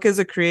is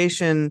a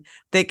creation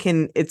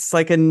that it's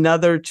like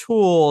another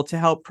tool to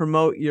help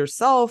promote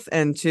yourself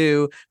and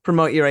to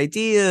promote your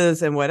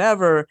ideas and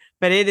whatever,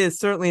 but it is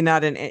certainly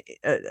not an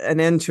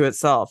end to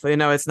itself.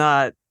 It's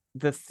not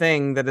the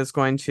thing that is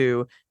going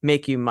to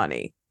make you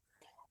money.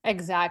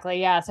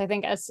 Exactly. Yes. I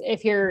think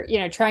if you're,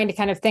 trying to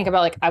kind of think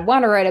about like, I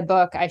want to write a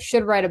book, I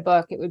should write a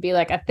book, it would be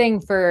like a thing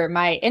for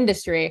my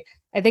industry.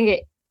 I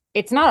think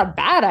it's not a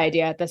bad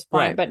idea at this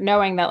point, right. But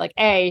knowing that like,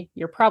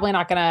 you're probably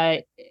not going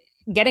to,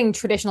 getting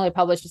traditionally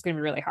published is going to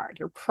be really hard.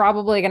 You're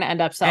probably going to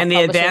end up self-publishing.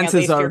 And the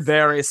advances are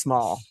very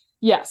small.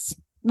 Yes,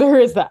 there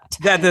is that.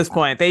 At this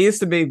point, they used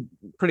to be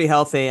pretty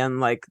healthy and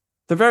like,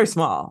 they're very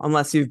small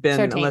unless you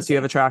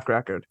have a track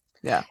record.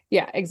 Yeah.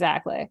 Yeah,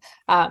 exactly.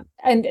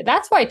 And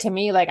that's why, to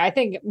me, like, I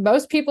think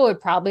most people would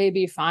probably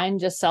be fine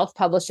just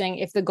self-publishing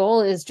if the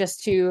goal is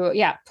just to,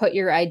 put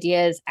your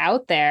ideas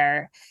out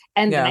there.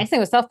 And the nice thing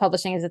with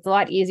self-publishing is it's a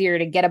lot easier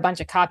to get a bunch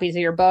of copies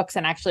of your books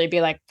and actually be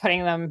like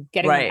getting them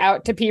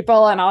out to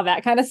people and all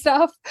that kind of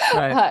stuff.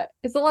 Right.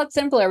 It's a lot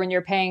simpler when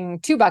you're paying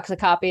 $2 a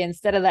copy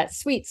instead of that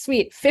sweet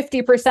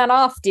 50%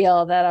 off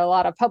deal that a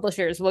lot of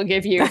publishers will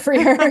give you for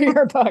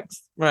your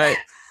books. Right.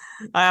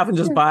 I often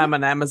just buy them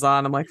on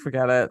Amazon. I'm like,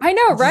 forget it. I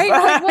know, right?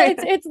 Like,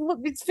 well,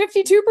 it's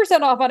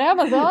 52% off on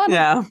Amazon.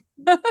 Yeah.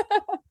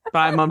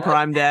 Buy them on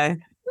Prime Day.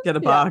 Get a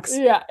box.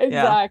 Yeah,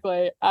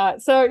 exactly.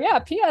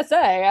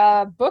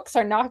 PSA, books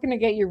are not going to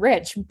get you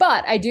rich.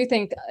 But I do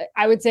think,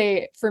 I would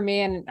say for me,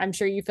 and I'm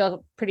sure you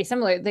feel pretty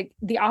similar,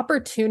 the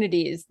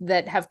opportunities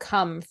that have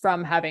come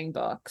from having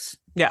books.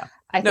 Yeah.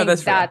 I think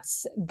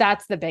that's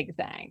the big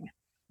thing.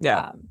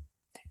 Yeah.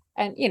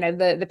 And,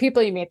 the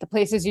people you meet, the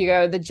places you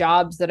go, the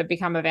jobs that have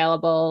become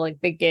available, like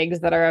the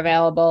gigs that are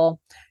available.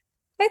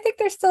 I think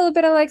there's still a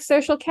bit of like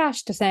social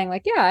cash to saying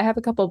like, I have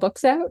a couple of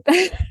books out.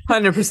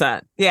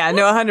 100%. Yeah,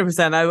 no,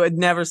 100%. I would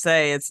never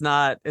say it's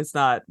not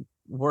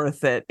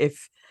worth it.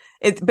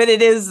 But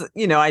it is,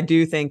 I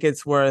do think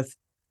it's worth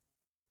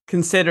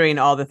considering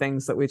all the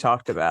things that we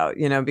talked about,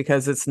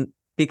 because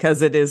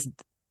it is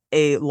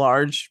a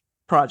large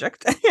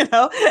project,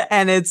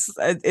 and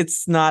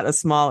it's not a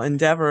small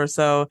endeavor.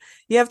 So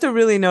you have to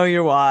really know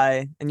your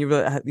why, and you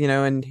really,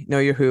 and know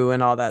your who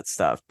and all that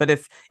stuff. But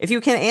if you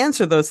can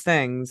answer those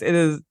things,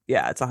 it's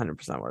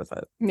 100% worth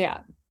it. Yeah.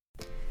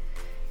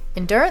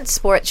 Endurance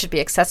sports should be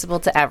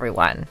accessible to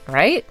everyone,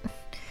 right?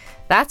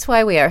 That's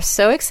why we are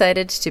so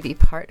excited to be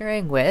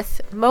partnering with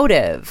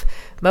Motive.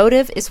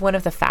 Motive is one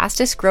of the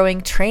fastest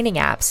growing training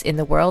apps in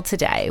the world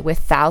today, with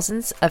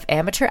thousands of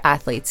amateur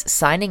athletes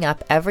signing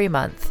up every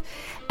month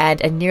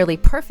and a nearly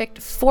perfect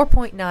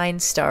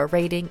 4.9 star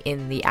rating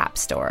in the App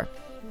Store.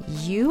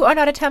 You are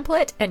not a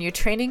template, and your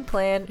training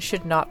plan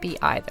should not be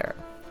either.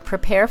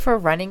 Prepare for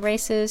running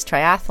races,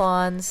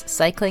 triathlons,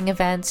 cycling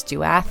events,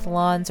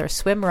 duathlons, or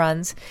swim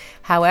runs,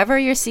 however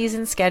your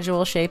season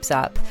schedule shapes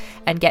up,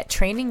 and get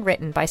training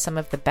written by some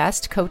of the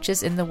best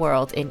coaches in the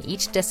world in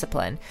each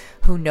discipline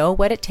who know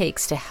what it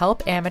takes to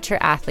help amateur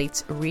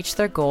athletes reach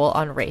their goal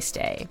on race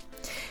day.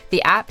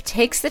 The app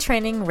takes the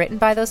training written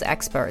by those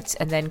experts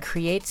and then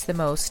creates the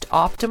most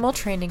optimal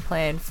training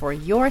plan for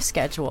your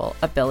schedule,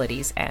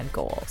 abilities, and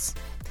goals.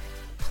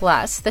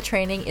 Plus, the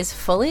training is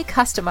fully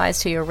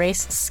customized to your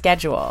race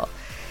schedule,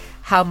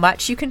 how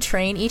much you can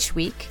train each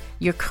week,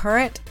 your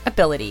current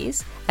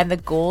abilities, and the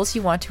goals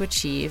you want to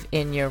achieve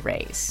in your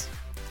race.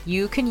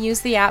 You can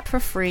use the app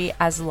for free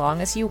as long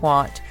as you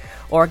want,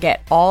 or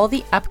get all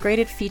the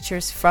upgraded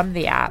features from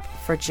the app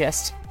for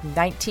just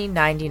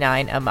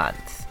 $19.99 a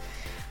month.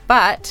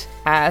 But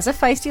as a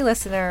Feisty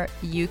listener,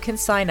 you can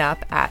sign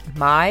up at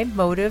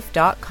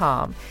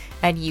mymotive.com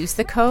and use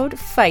the code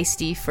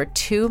Feisty for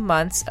 2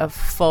 months of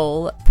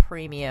full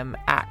premium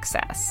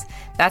access.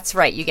 That's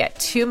right, you get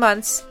 2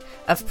 months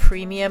of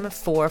premium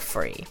for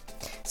free.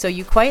 So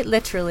you quite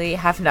literally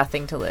have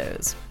nothing to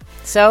lose.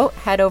 So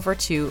head over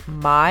to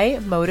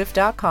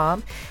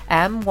mymotive.com,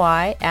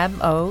 mymotiv.com,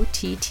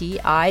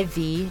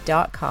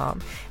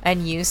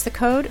 and use the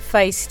code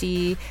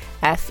Feisty,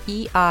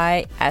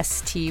 Feisty.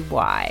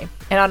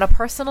 And on a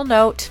personal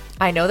note,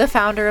 I know the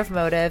founder of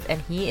Motive,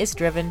 and he is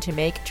driven to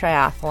make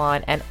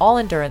triathlon and all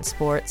endurance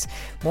sports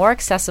more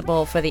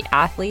accessible for the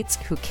athletes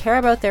who care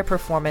about their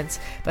performance,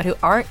 but who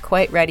aren't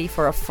quite ready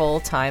for a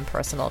full-time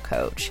personal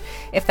coach.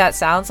 If that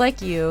sounds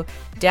like you,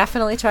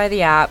 definitely try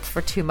the app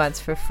for 2 months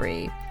for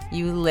free.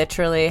 You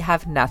literally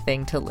have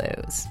nothing to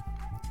lose.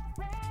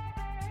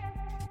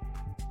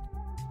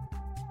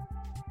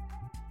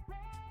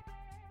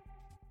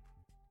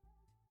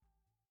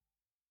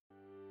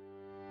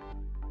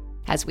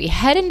 As we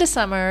head into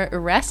summer,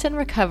 rest and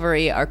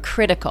recovery are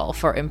critical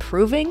for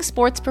improving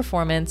sports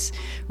performance,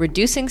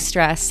 reducing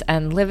stress,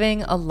 and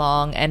living a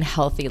long and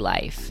healthy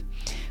life.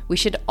 We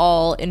should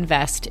all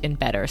invest in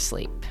better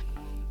sleep.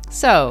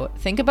 So,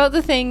 think about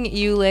the thing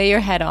you lay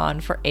your head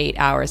on for 8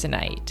 hours a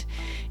night.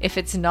 If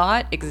it's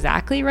not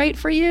exactly right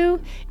for you,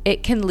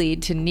 it can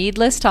lead to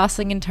needless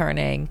tossing and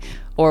turning,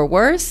 or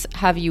worse,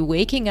 have you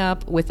waking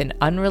up with an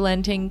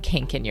unrelenting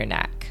kink in your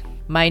neck.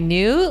 My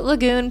new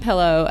Lagoon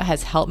pillow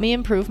has helped me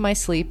improve my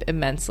sleep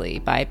immensely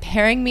by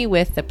pairing me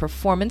with the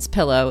performance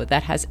pillow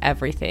that has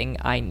everything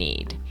I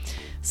need.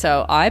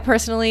 So I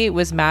personally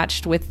was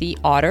matched with the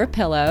Otter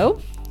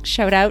pillow.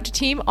 Shout out to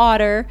Team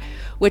Otter,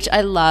 which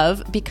I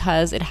love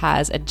because it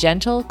has a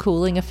gentle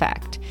cooling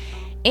effect.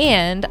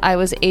 And I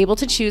was able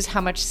to choose how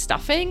much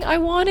stuffing I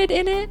wanted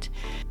in it,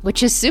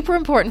 which is super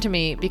important to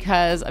me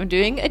because I'm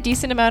doing a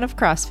decent amount of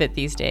CrossFit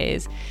these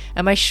days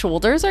and my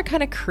shoulders are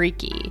kind of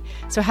creaky.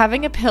 So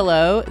having a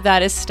pillow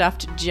that is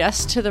stuffed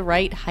just to the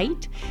right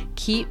height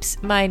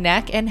keeps my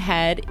neck and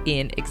head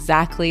in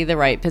exactly the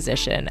right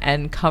position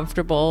and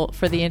comfortable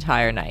for the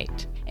entire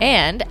night.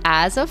 And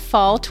as of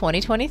fall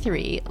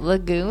 2023,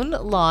 Lagoon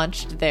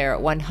launched their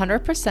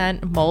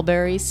 100%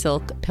 mulberry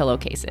silk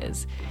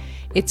pillowcases.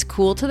 It's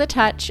cool to the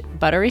touch,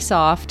 buttery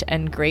soft,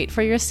 and great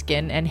for your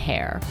skin and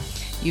hair.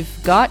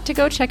 You've got to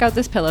go check out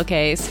this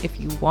pillowcase if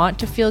you want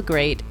to feel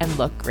great and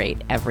look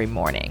great every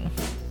morning.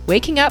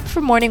 Waking up for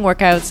morning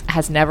workouts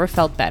has never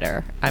felt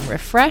better. I'm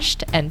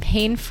refreshed and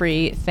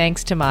pain-free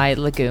thanks to my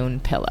Lagoon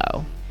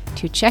pillow.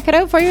 To check it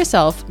out for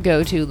yourself,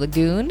 go to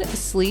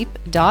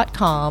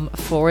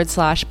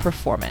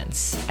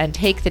lagoonsleep.com/performance and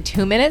take the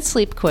 2-minute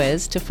sleep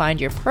quiz to find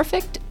your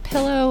perfect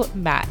pillow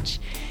match.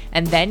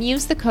 And then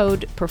use the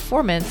code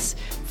PERFORMANCE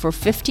for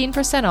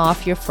 15%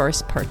 off your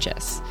first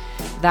purchase.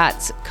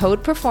 That's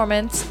code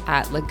PERFORMANCE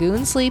at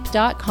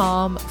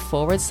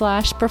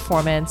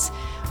lagoonsleep.com/performance,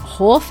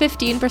 whole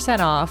 15%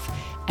 off,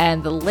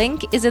 and the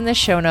link is in the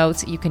show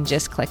notes. You can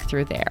just click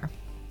through there.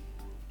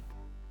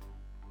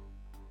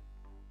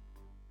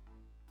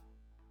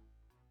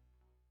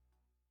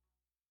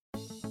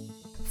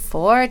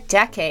 For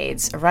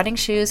decades, running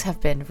shoes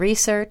have been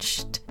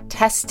researched,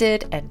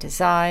 tested, and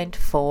designed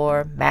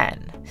for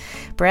men.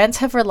 Brands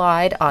have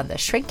relied on the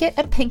shrink it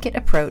and pink it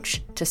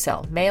approach to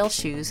sell male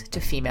shoes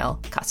to female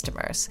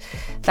customers.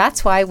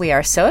 That's why we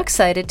are so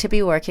excited to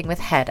be working with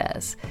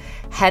Hedas.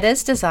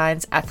 Hedas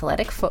designs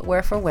athletic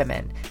footwear for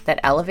women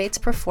that elevates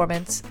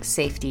performance,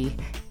 safety,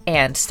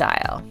 and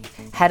style.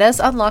 Hedas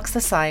unlocks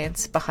the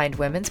science behind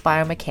women's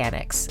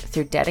biomechanics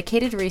through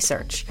dedicated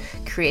research,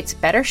 creates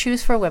better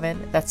shoes for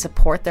women that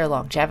support their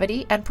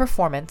longevity and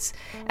performance,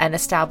 and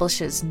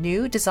establishes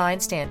new design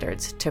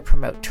standards to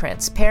promote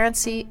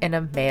transparency in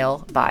a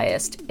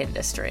male-biased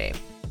industry.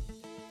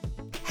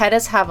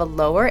 Hedas have a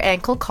lower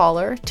ankle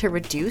collar to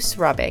reduce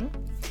rubbing,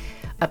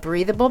 a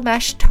breathable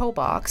mesh toe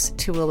box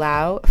to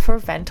allow for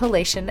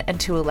ventilation and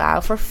to allow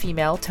for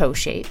female toe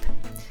shape,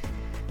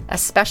 a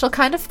special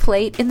kind of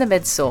plate in the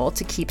midsole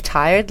to keep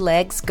tired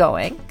legs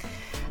going,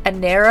 a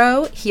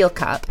narrow heel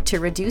cup to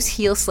reduce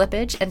heel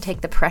slippage and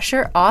take the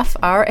pressure off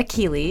our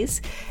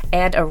Achilles,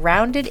 and a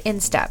rounded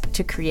instep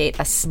to create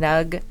a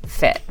snug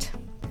fit.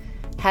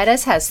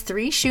 Hedas has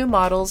 3 shoe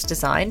models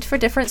designed for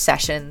different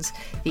sessions: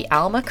 the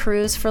Alma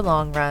Cruise for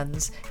long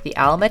runs, the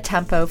Alma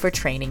Tempo for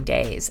training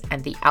days,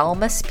 and the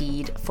Alma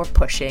Speed for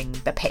pushing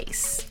the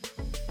pace.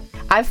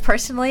 I've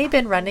personally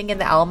been running in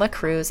the Alma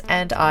Cruise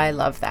and I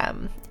love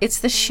them. It's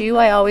the shoe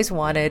I always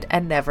wanted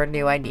and never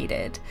knew I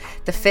needed.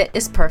 The fit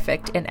is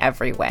perfect in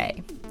every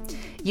way.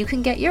 You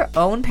can get your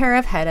own pair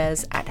of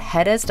Hedas at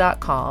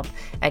hedas.com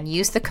and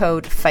use the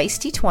code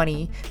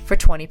FEISTY20 for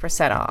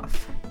 20%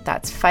 off.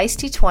 That's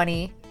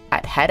FEISTY20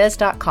 at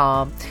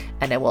hedas.com,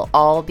 and it will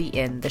all be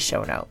in the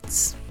show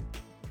notes.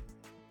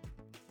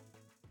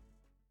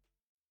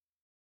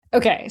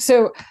 Okay,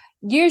 so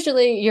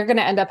usually you're going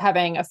to end up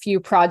having a few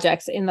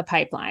projects in the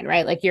pipeline,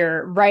 right? Like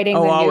you're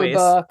writing new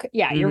book.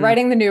 Yeah, you're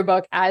writing the new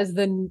book as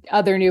the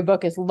other new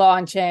book is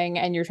launching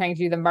and you're trying to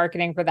do the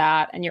marketing for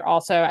that. And you're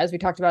also, as we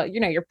talked about,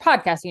 you're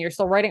podcasting, you're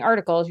still writing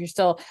articles, you're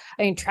still,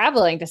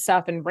 traveling to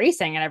stuff and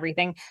racing and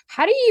everything.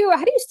 How do you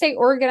stay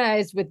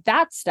organized with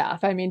that stuff?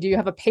 I mean, do you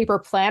have a paper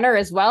planner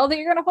as well that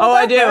you're going to hold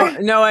I up, do.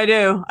 or? No, I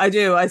do. I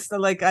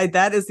still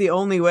that is the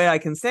only way I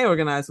can stay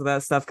organized with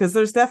that stuff. Cause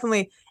there's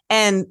definitely,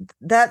 and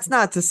that's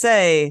not to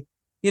say,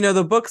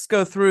 the books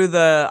go through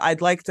the I'd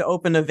like to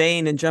open a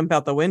vein and jump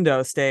out the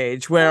window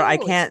stage where I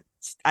can't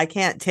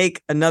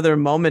take another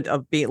moment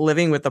of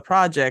living with the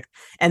project,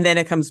 and then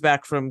it comes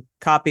back from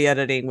copy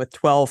editing with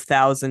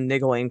 12,000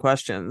 niggling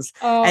questions.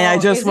 And I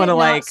just want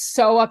to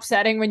so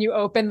upsetting when you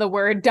open the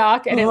Word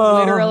doc and it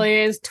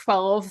literally is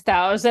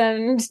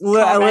 12,000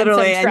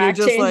 literally, and you're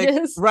just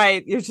changes.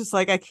 Right, you're just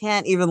I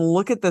can't even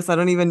look at this. I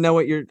don't even know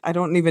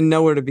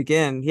where to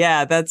begin.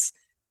 Yeah,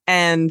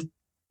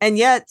 and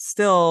yet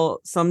still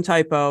some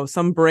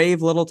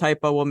brave little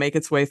typo will make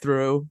its way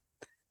through.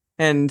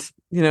 And,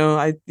 you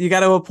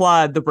got to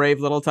applaud the brave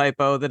little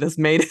typo that has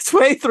made its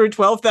way through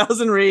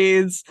 12,000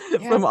 reads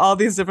from all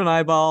these different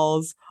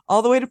eyeballs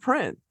all the way to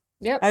print.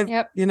 Yep.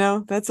 That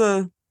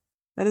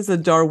is a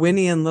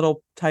Darwinian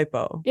little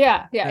typo.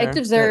 Yeah. It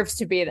deserves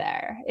to be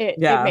there. It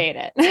made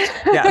it.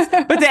 Yes.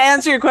 But to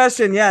answer your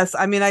question, yes.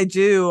 I mean, I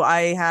do.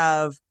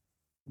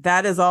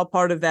 That is all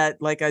part of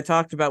that, like I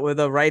talked about with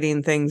the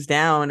writing things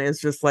down, is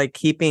just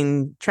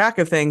keeping track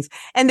of things.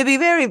 And to be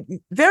very,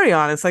 very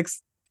honest,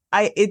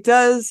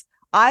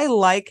 I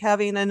like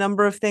having a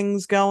number of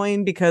things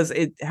going because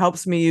it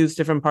helps me use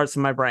different parts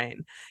of my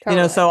brain.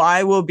 Totally. So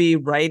I will be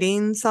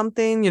writing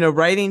something,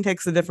 writing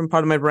takes a different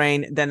part of my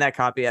brain than that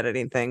copy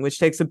editing thing, which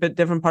takes a bit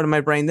different part of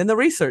my brain than the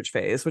research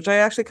phase, which I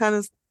actually kind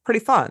of is pretty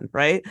fun,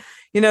 right?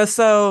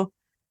 So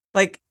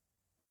like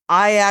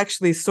I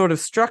actually sort of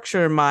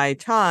structure my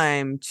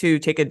time to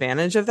take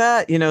advantage of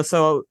that,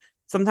 so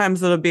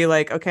sometimes it'll be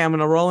like, okay, I'm going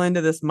to roll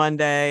into this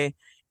Monday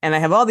and I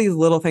have all these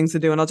little things to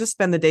do and I'll just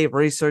spend the day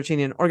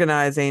researching and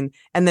organizing.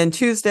 And then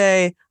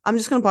Tuesday, I'm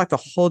just going to block the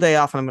whole day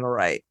off and I'm going to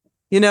write,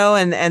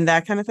 and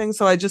that kind of thing.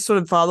 So I just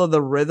sort of follow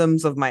the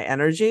rhythms of my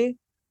energy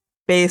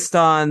based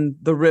on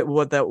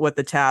what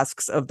the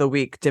tasks of the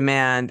week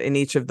demand in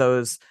each of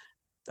those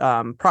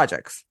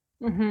projects.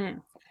 Mm-hmm.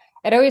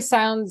 It always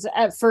sounds,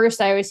 at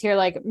first, I always hear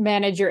like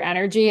manage your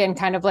energy and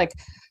kind of like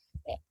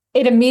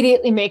it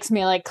immediately makes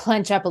me like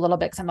clench up a little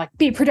bit because I'm like,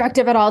 be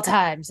productive at all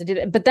times.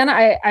 But then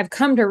I've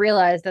come to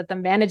realize that the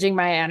managing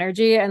my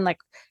energy and like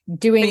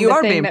doing the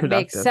thing that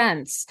makes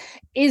sense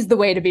is the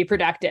way to be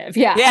productive.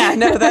 Yeah. Yeah,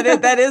 no,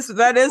 that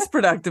is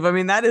productive. I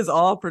mean, that is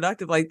all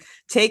productive. Like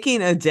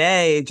taking a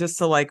day just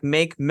to like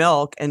make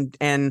milk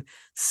and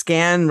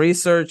scan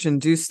research and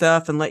do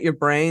stuff and let your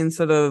brain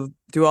sort of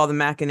do all the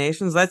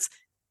machinations. That's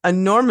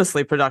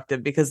enormously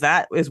productive because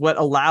that is what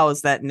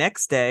allows that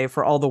next day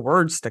for all the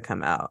words to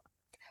come out.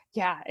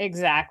 Yeah,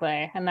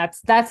 exactly. And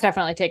that's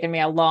definitely taken me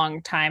a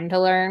long time to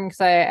learn because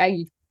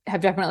I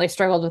have definitely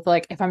struggled with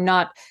like if I'm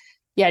not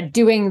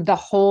doing the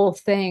whole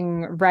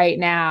thing right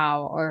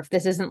now, or if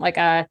this isn't like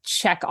a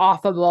check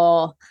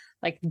offable,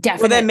 like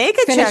definite. Well, then make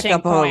a check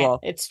offable.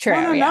 It's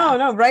true.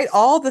 No. Write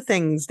all the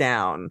things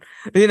down.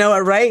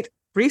 Write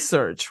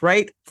research,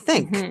 right?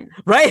 Think,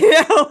 right?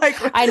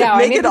 I know.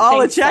 Make it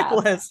all a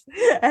checklist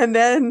and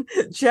then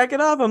check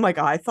it off. I'm like,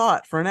 I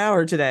thought for an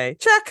hour today.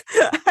 Check.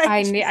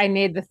 I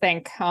need the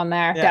think on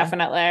there. Yeah.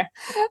 Definitely.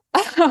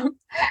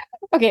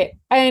 Okay.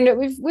 And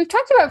we've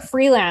talked about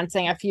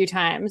freelancing a few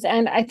times,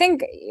 and I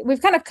think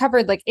we've kind of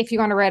covered like if you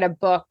want to write a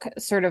book,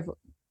 sort of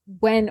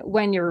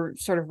when you're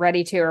sort of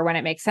ready to or when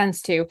it makes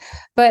sense to.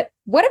 But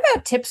what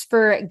about tips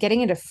for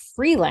getting into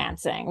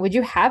freelancing? Would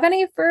you have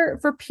any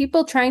for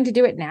people trying to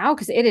do it now?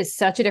 Because it is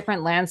such a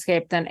different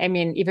landscape than, I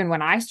mean, even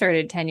when I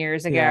started 10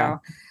 years ago. Yeah.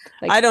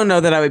 I don't know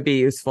that I would be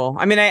useful.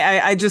 I mean,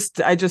 I just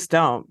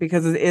don't,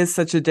 because it is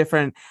such a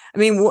different, I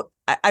mean,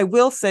 I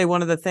will say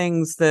one of the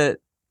things that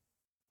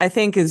I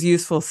think is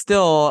useful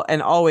still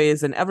and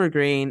always an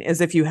evergreen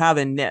is if you have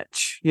a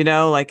niche,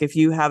 like if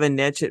you have a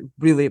niche, it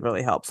really,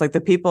 really helps. Like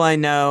the people I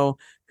know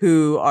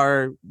who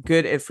are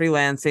good at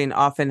freelancing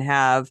often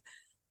have,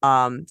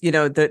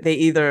 they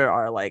either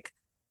are like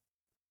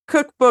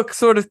cookbook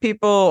sort of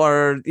people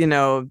or,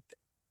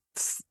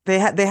 they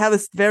have a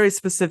very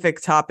specific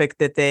topic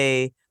that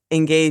they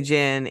engage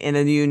in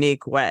a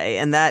unique way.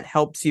 And that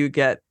helps you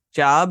get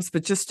jobs.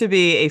 But just to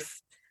be a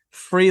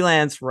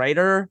freelance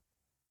writer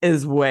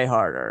is way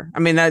harder. I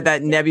mean,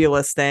 that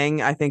nebulous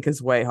thing, I think,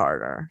 is way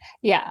harder.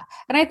 Yeah.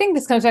 And I think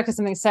this comes back to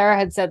something Sarah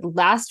had said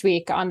last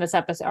week on this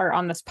episode or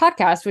on this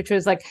podcast, which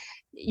was like,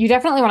 you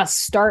definitely want to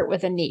start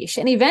with a niche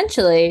and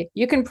eventually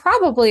you can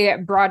probably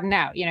broaden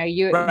out.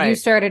 You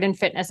started in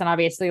fitness and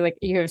obviously like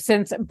you have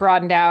since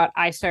broadened out.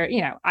 I started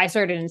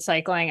in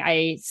cycling.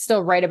 I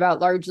still write about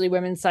largely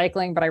women's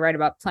cycling, but I write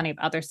about plenty of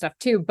other stuff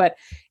too. But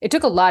it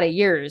took a lot of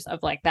years of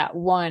like that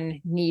one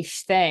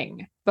niche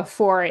thing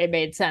before it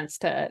made sense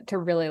to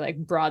really like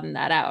broaden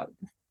that out.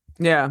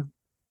 Yeah.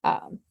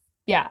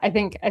 Yeah, I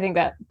think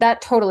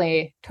that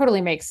totally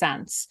makes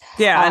sense.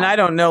 Yeah. And I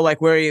don't know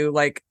like where you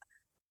like,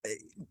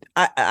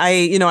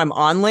 I'm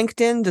on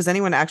LinkedIn. Does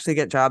anyone actually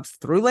get jobs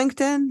through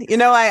LinkedIn?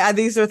 I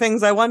these are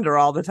things I wonder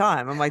all the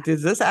time. I'm like,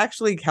 does this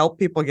actually help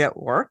people get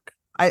work?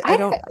 I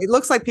don't. It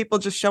looks like people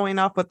just showing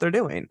off what they're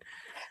doing.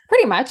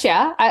 Pretty much,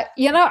 yeah.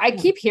 I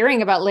keep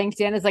hearing about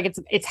LinkedIn. It's like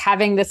it's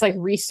having this like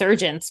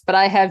resurgence, but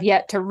I have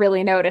yet to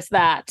really notice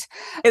that.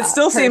 It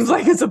still seems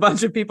like it's a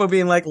bunch of people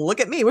being like, "Look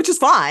at me," which is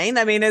fine.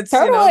 I mean, it's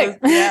totally.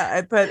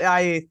 But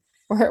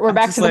we're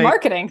back to the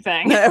marketing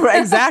thing.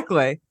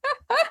 Exactly.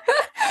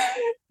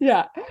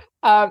 Yeah.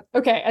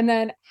 Okay. And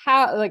then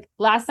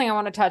last thing I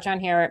want to touch on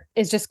here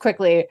is just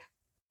quickly,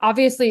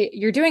 obviously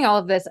you're doing all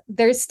of this.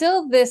 There's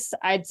still this,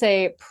 I'd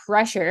say,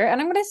 pressure, and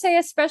I'm going to say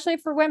especially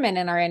for women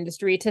in our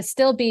industry to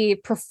still be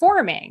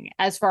performing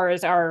as far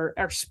as our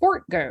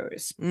sport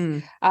goes.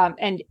 And,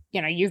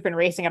 you've been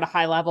racing at a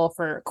high level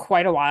for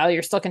quite a while.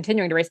 You're still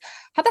continuing to race.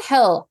 How the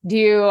hell do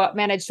you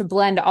manage to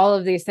blend all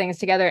of these things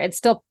together and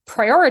still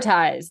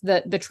prioritize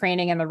the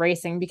training and the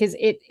racing? Because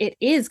it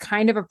is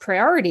kind of a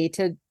priority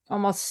to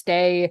almost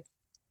stay,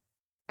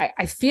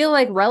 I feel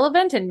like,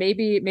 relevant, and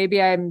maybe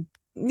I'm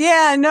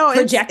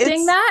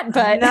projecting that,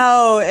 but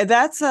no,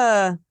 that's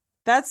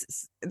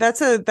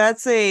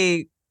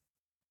a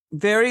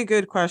very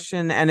good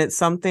question, and it's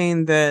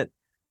something that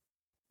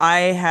I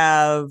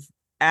have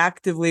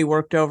actively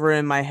worked over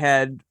in my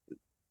head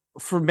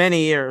for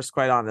many years,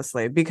 quite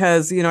honestly,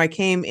 because I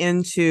came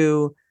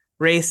into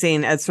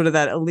racing at sort of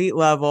that elite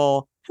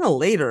level, kind of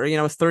later,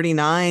 I was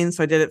 39.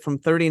 So I did it from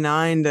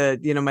 39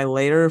 to, my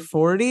later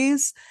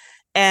 40s.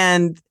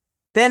 And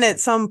then at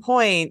some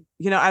point,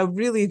 I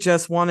really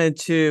just wanted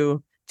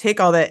to take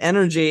all that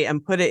energy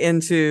and put it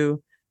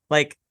into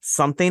like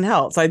something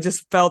else. I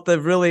just felt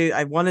that really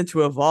I wanted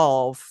to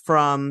evolve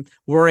from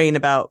worrying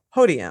about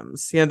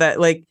podiums, that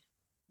like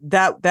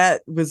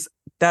that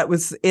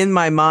was in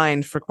my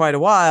mind for quite a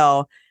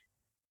while.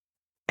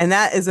 And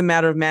that is a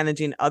matter of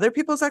managing other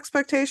people's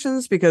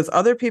expectations, because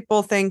other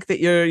people think that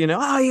you're, you're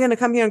going to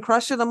come here and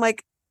crush it. I'm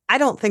like, I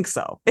don't think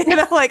so.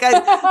 Like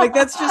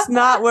that's just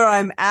not where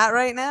I'm at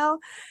right now.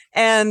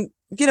 And,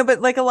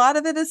 but like a lot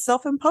of it is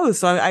self-imposed.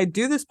 So I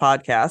do this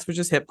podcast, which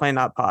is Hit Play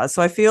Not Pause.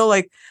 So I feel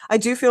like I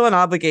do feel an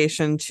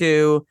obligation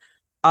to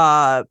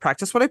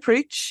practice what I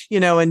preach,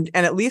 and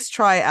at least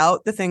try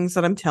out the things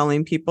that I'm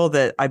telling people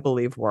that I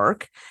believe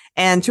work,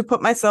 and to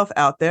put myself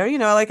out there.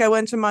 Like I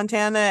went to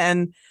Montana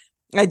and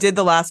I did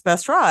the Last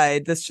Best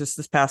Ride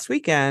this past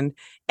weekend,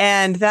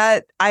 and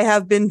that I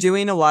have been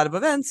doing a lot of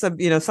events.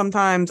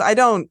 Sometimes I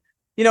don't,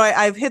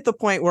 I've hit the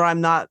point where I'm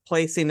not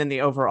placing in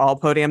the overall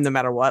podium no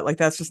matter what. Like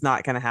that's just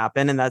not going to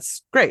happen. And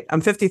that's great.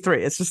 I'm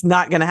 53. It's just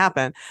not going to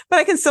happen, but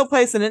I can still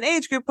place in an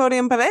age group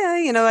podium. But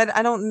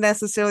I don't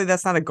necessarily,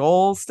 that's not a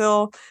goal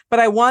still, but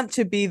I want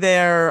to be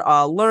there,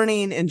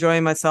 learning,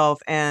 enjoying myself,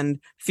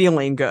 and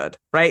feeling good.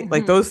 Right. Mm-hmm.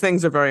 Like those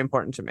things are very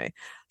important to me.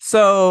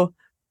 So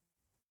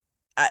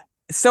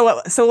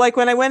like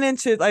when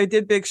I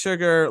did Big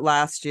Sugar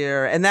last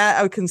year, and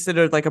that I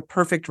considered like a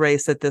perfect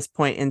race at this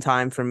point in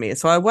time for me.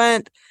 So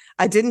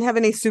I didn't have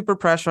any super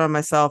pressure on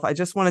myself. I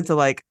just wanted to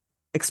like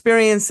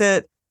experience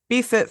it,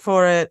 be fit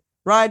for it,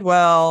 ride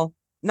well,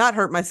 not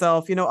hurt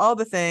myself, all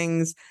the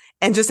things,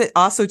 and just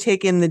also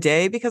take in the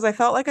day, because I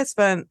felt like I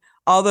spent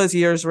all those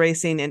years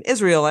racing in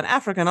Israel and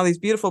Africa and all these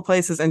beautiful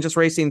places and just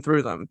racing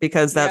through them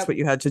because that's what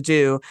you had to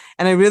do.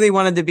 And I really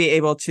wanted to be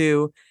able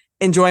to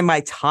enjoy my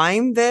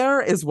time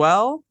there as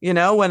well,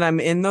 when I'm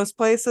in those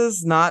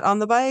places, not on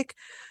the bike.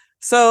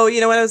 So,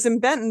 when I was in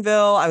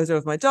Bentonville, I was there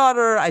with my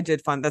daughter. I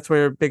did fun. That's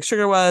where Big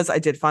Sugar was. I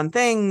did fun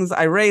things.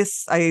 I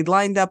raced. I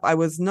lined up. I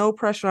was no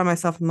pressure on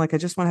myself. I'm like, I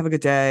just want to have a good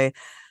day.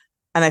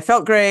 And I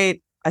felt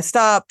great. I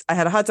stopped. I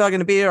had a hot dog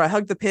and a beer. I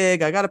hugged the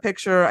pig. I got a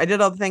picture. I did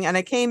all the thing. And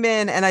I came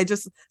in and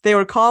they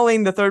were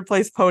calling the third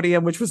place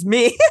podium, which was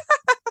me.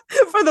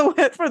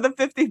 For the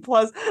 50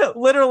 plus,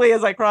 literally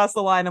as I crossed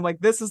the line, I'm like,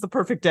 this is the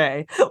perfect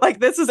day. Like,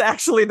 this is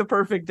actually the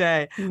perfect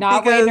day.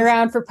 Not waiting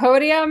around for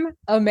podium.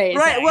 Amazing.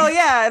 Right. Well,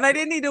 yeah. And I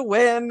didn't need to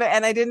win.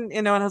 And I didn't,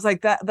 and I was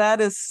like,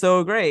 that is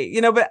so great,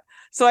 but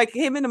so I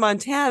came into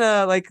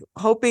Montana, like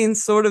hoping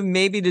sort of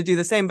maybe to do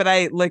the same. But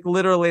I like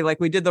literally, like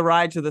we did the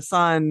ride to the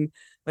sun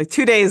like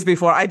 2 days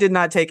before. I did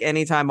not take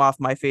any time off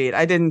my feet.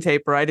 I didn't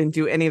taper. I didn't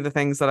do any of the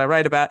things that I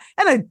write about.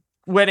 And I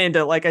went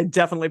into like, I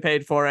definitely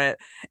paid for it,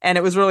 and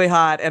it was really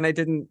hot, and I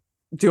didn't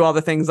do all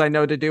the things I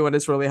know to do when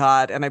it's really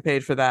hot, and I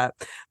paid for that.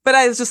 But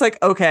I was just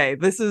like, okay,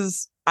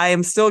 I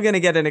am still going to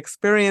get an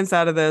experience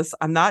out of this.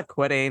 I'm not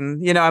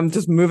quitting, I'm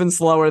just moving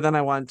slower than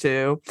I want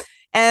to.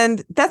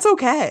 And that's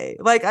okay.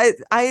 Like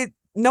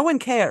no one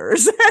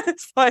cares.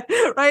 It's fine,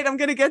 right? I'm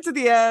going to get to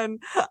the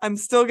end. I'm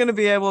still going to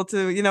be able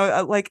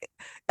to, like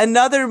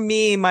another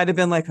me might have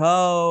been like,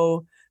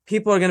 oh,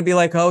 people are going to be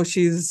like, oh,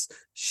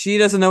 she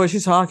doesn't know what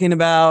she's talking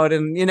about.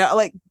 And,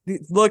 like,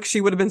 look,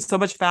 she would have been so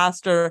much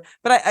faster.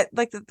 But I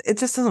like, it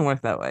just doesn't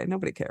work that way.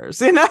 Nobody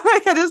cares.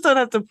 Like, I just don't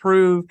have to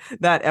prove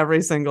that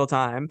every single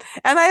time.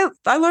 And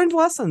I learned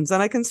lessons,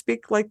 and I can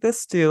speak like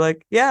this too.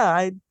 Like,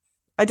 yeah,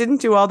 I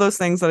didn't do all those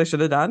things that I should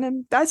have done,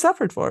 and I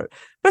suffered for it.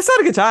 But I still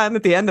had a good time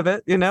at the end of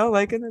it,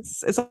 like, and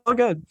it's all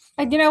good.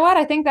 And you know what?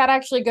 I think that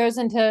actually goes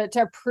into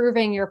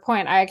proving your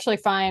point. I actually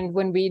find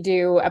when we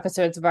do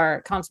episodes of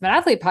our Consummate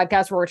Athlete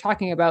podcast where we're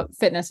talking about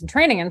fitness and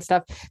training and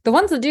stuff, the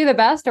ones that do the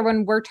best are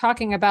when we're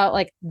talking about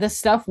like the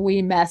stuff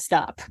we messed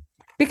up.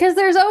 Because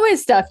there's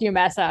always stuff you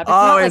mess up.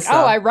 It's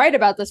not like, I write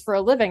about this for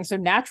a living, so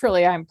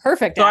naturally I'm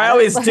perfect at it. I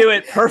always do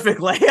it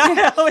perfectly.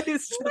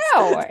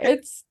 No,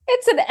 it's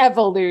an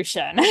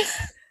evolution.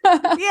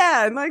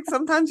 Yeah, and like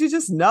sometimes you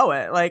just know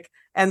it. Like,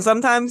 and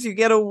sometimes you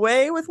get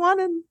away with one,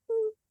 and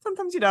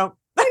sometimes you don't.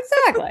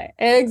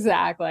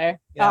 Exactly.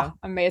 Yeah. Oh,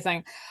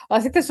 amazing. Well,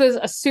 I think this was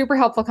a super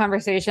helpful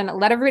conversation.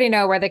 Let everybody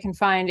know where they can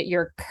find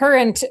your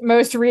current,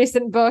 most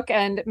recent book,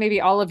 and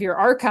maybe all of your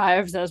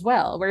archives as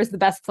well. Where's the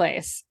best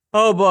place?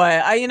 Oh boy,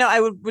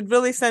 I would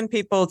really send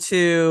people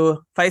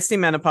to Feisty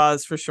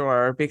Menopause for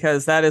sure,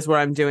 because that is where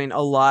I'm doing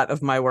a lot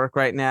of my work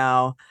right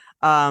now.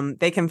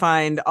 They can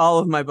find all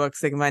of my books.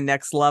 They can find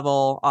Next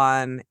Level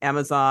on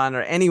Amazon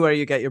or anywhere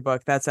you get your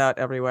book. That's out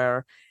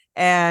everywhere.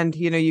 And,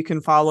 you can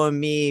follow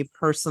me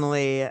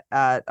personally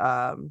at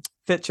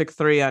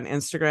FitChick3 on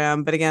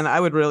Instagram. But again,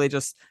 I would really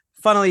just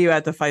funnel you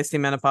at the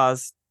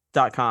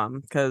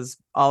FeistyMenopause.com, because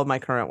all of my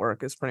current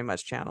work is pretty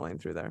much channeling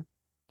through there.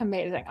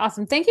 Amazing.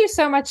 Awesome. Thank you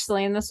so much,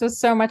 Selene. This was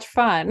so much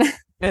fun.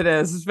 It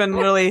is. It's been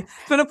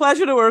a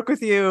pleasure to work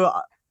with you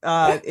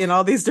in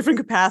all these different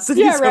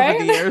capacities over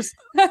the years.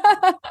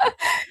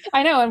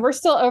 I know. And we're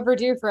still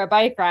overdue for a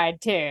bike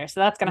ride too. So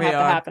that's going to have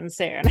to happen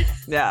soon.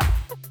 Yeah.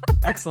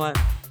 Excellent.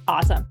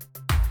 Awesome.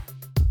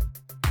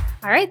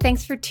 All right.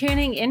 Thanks for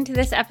tuning into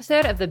this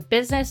episode of the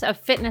Business of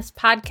Fitness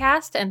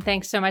podcast. And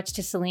thanks so much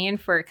to Selene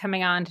for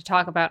coming on to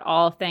talk about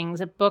all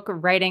things book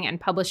writing and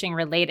publishing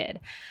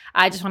related.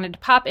 I just wanted to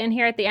pop in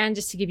here at the end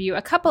just to give you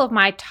a couple of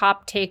my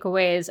top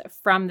takeaways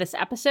from this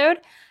episode.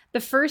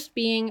 The first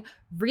being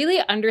really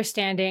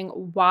understanding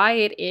why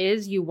it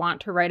is you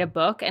want to write a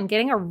book and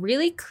getting a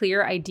really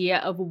clear idea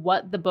of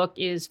what the book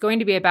is going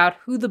to be about,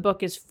 who the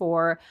book is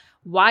for,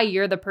 why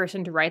you're the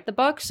person to write the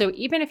book. So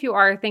even if you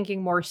are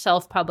thinking more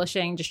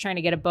self-publishing, just trying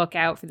to get a book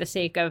out for the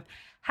sake of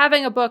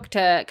having a book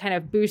to kind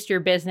of boost your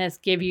business,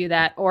 give you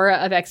that aura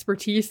of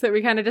expertise that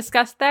we kind of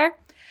discussed there,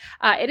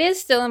 it is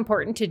still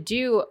important to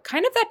do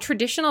kind of that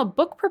traditional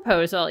book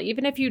proposal,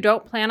 even if you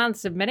don't plan on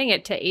submitting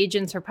it to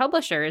agents or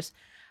publishers.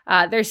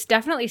 There's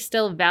definitely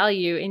still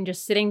value in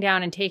just sitting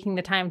down and taking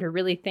the time to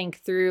really think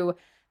through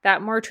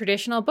that more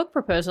traditional book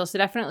proposal. So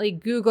definitely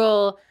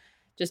Google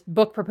just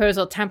book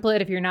proposal template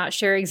if you're not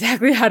sure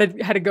exactly how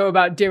to go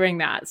about doing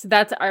that. So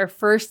that's our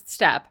first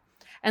step.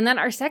 And then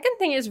our second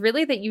thing is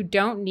really that you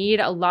don't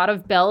need a lot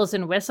of bells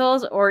and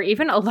whistles or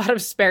even a lot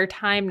of spare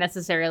time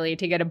necessarily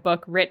to get a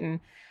book written.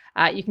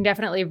 You can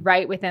definitely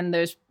write within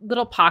those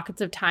little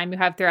pockets of time you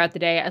have throughout the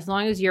day, as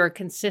long as you're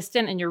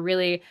consistent and you're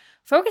really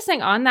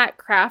focusing on that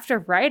craft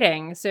of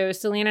writing. So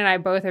Selene and I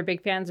both are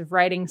big fans of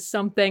writing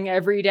something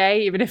every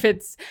day, even if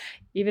it's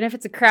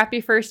a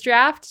crappy first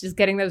draft, just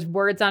getting those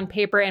words on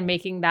paper and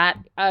making that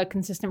a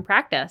consistent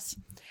practice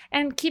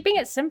and keeping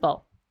it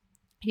simple.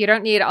 You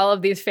don't need all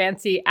of these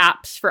fancy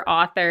apps for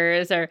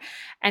authors or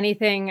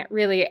anything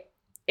really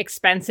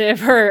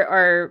expensive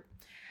or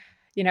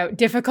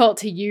difficult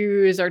to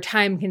use or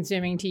time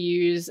consuming to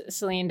use.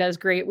 Selene does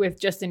great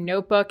with just a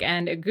notebook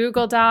and a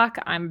Google Doc.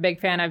 I'm a big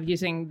fan of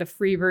using the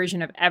free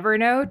version of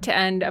Evernote.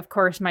 And of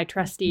course, my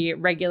trusty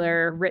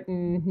regular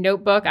written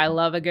notebook. I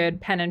love a good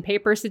pen and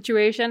paper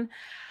situation.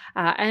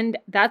 And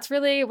that's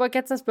really what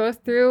gets us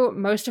both through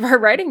most of our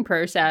writing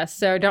process.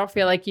 So don't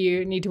feel like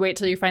you need to wait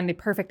till you find the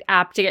perfect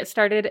app to get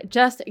started.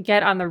 Just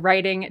get on the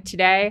writing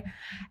today.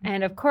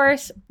 And of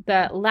course,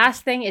 the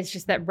last thing is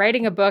just that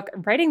writing the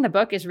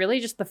book is really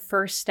just the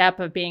first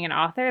step of being an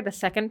author. The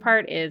second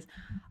part is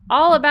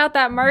all about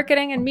that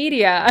marketing and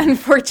media,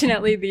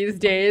 unfortunately, these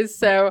days.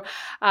 So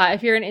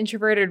if you're an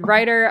introverted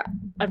writer,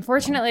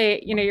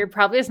 unfortunately, you're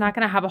probably just not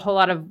going to have a whole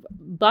lot of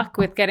luck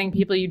with getting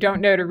people you don't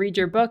know to read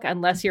your book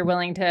unless you're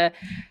willing to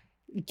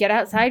get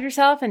outside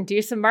yourself and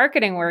do some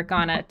marketing work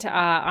on it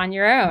on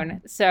your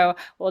own. So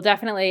we'll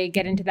definitely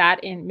get into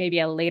that in maybe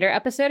a later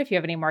episode. If you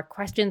have any more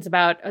questions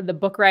about the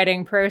book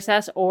writing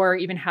process or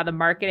even how the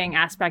marketing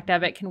aspect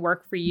of it can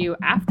work for you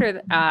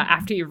after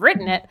you've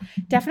written it,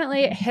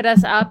 definitely hit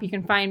us up. You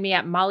can find me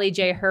at Molly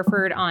J.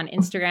 Herford on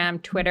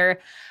Instagram, Twitter,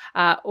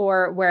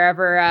 or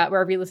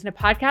wherever you listen to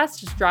podcasts.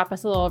 Just drop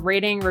us a little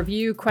rating,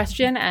 review,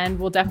 question, and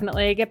we'll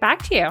definitely get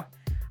back to you.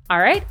 All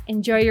right,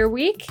 enjoy your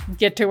week.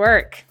 Get to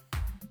work.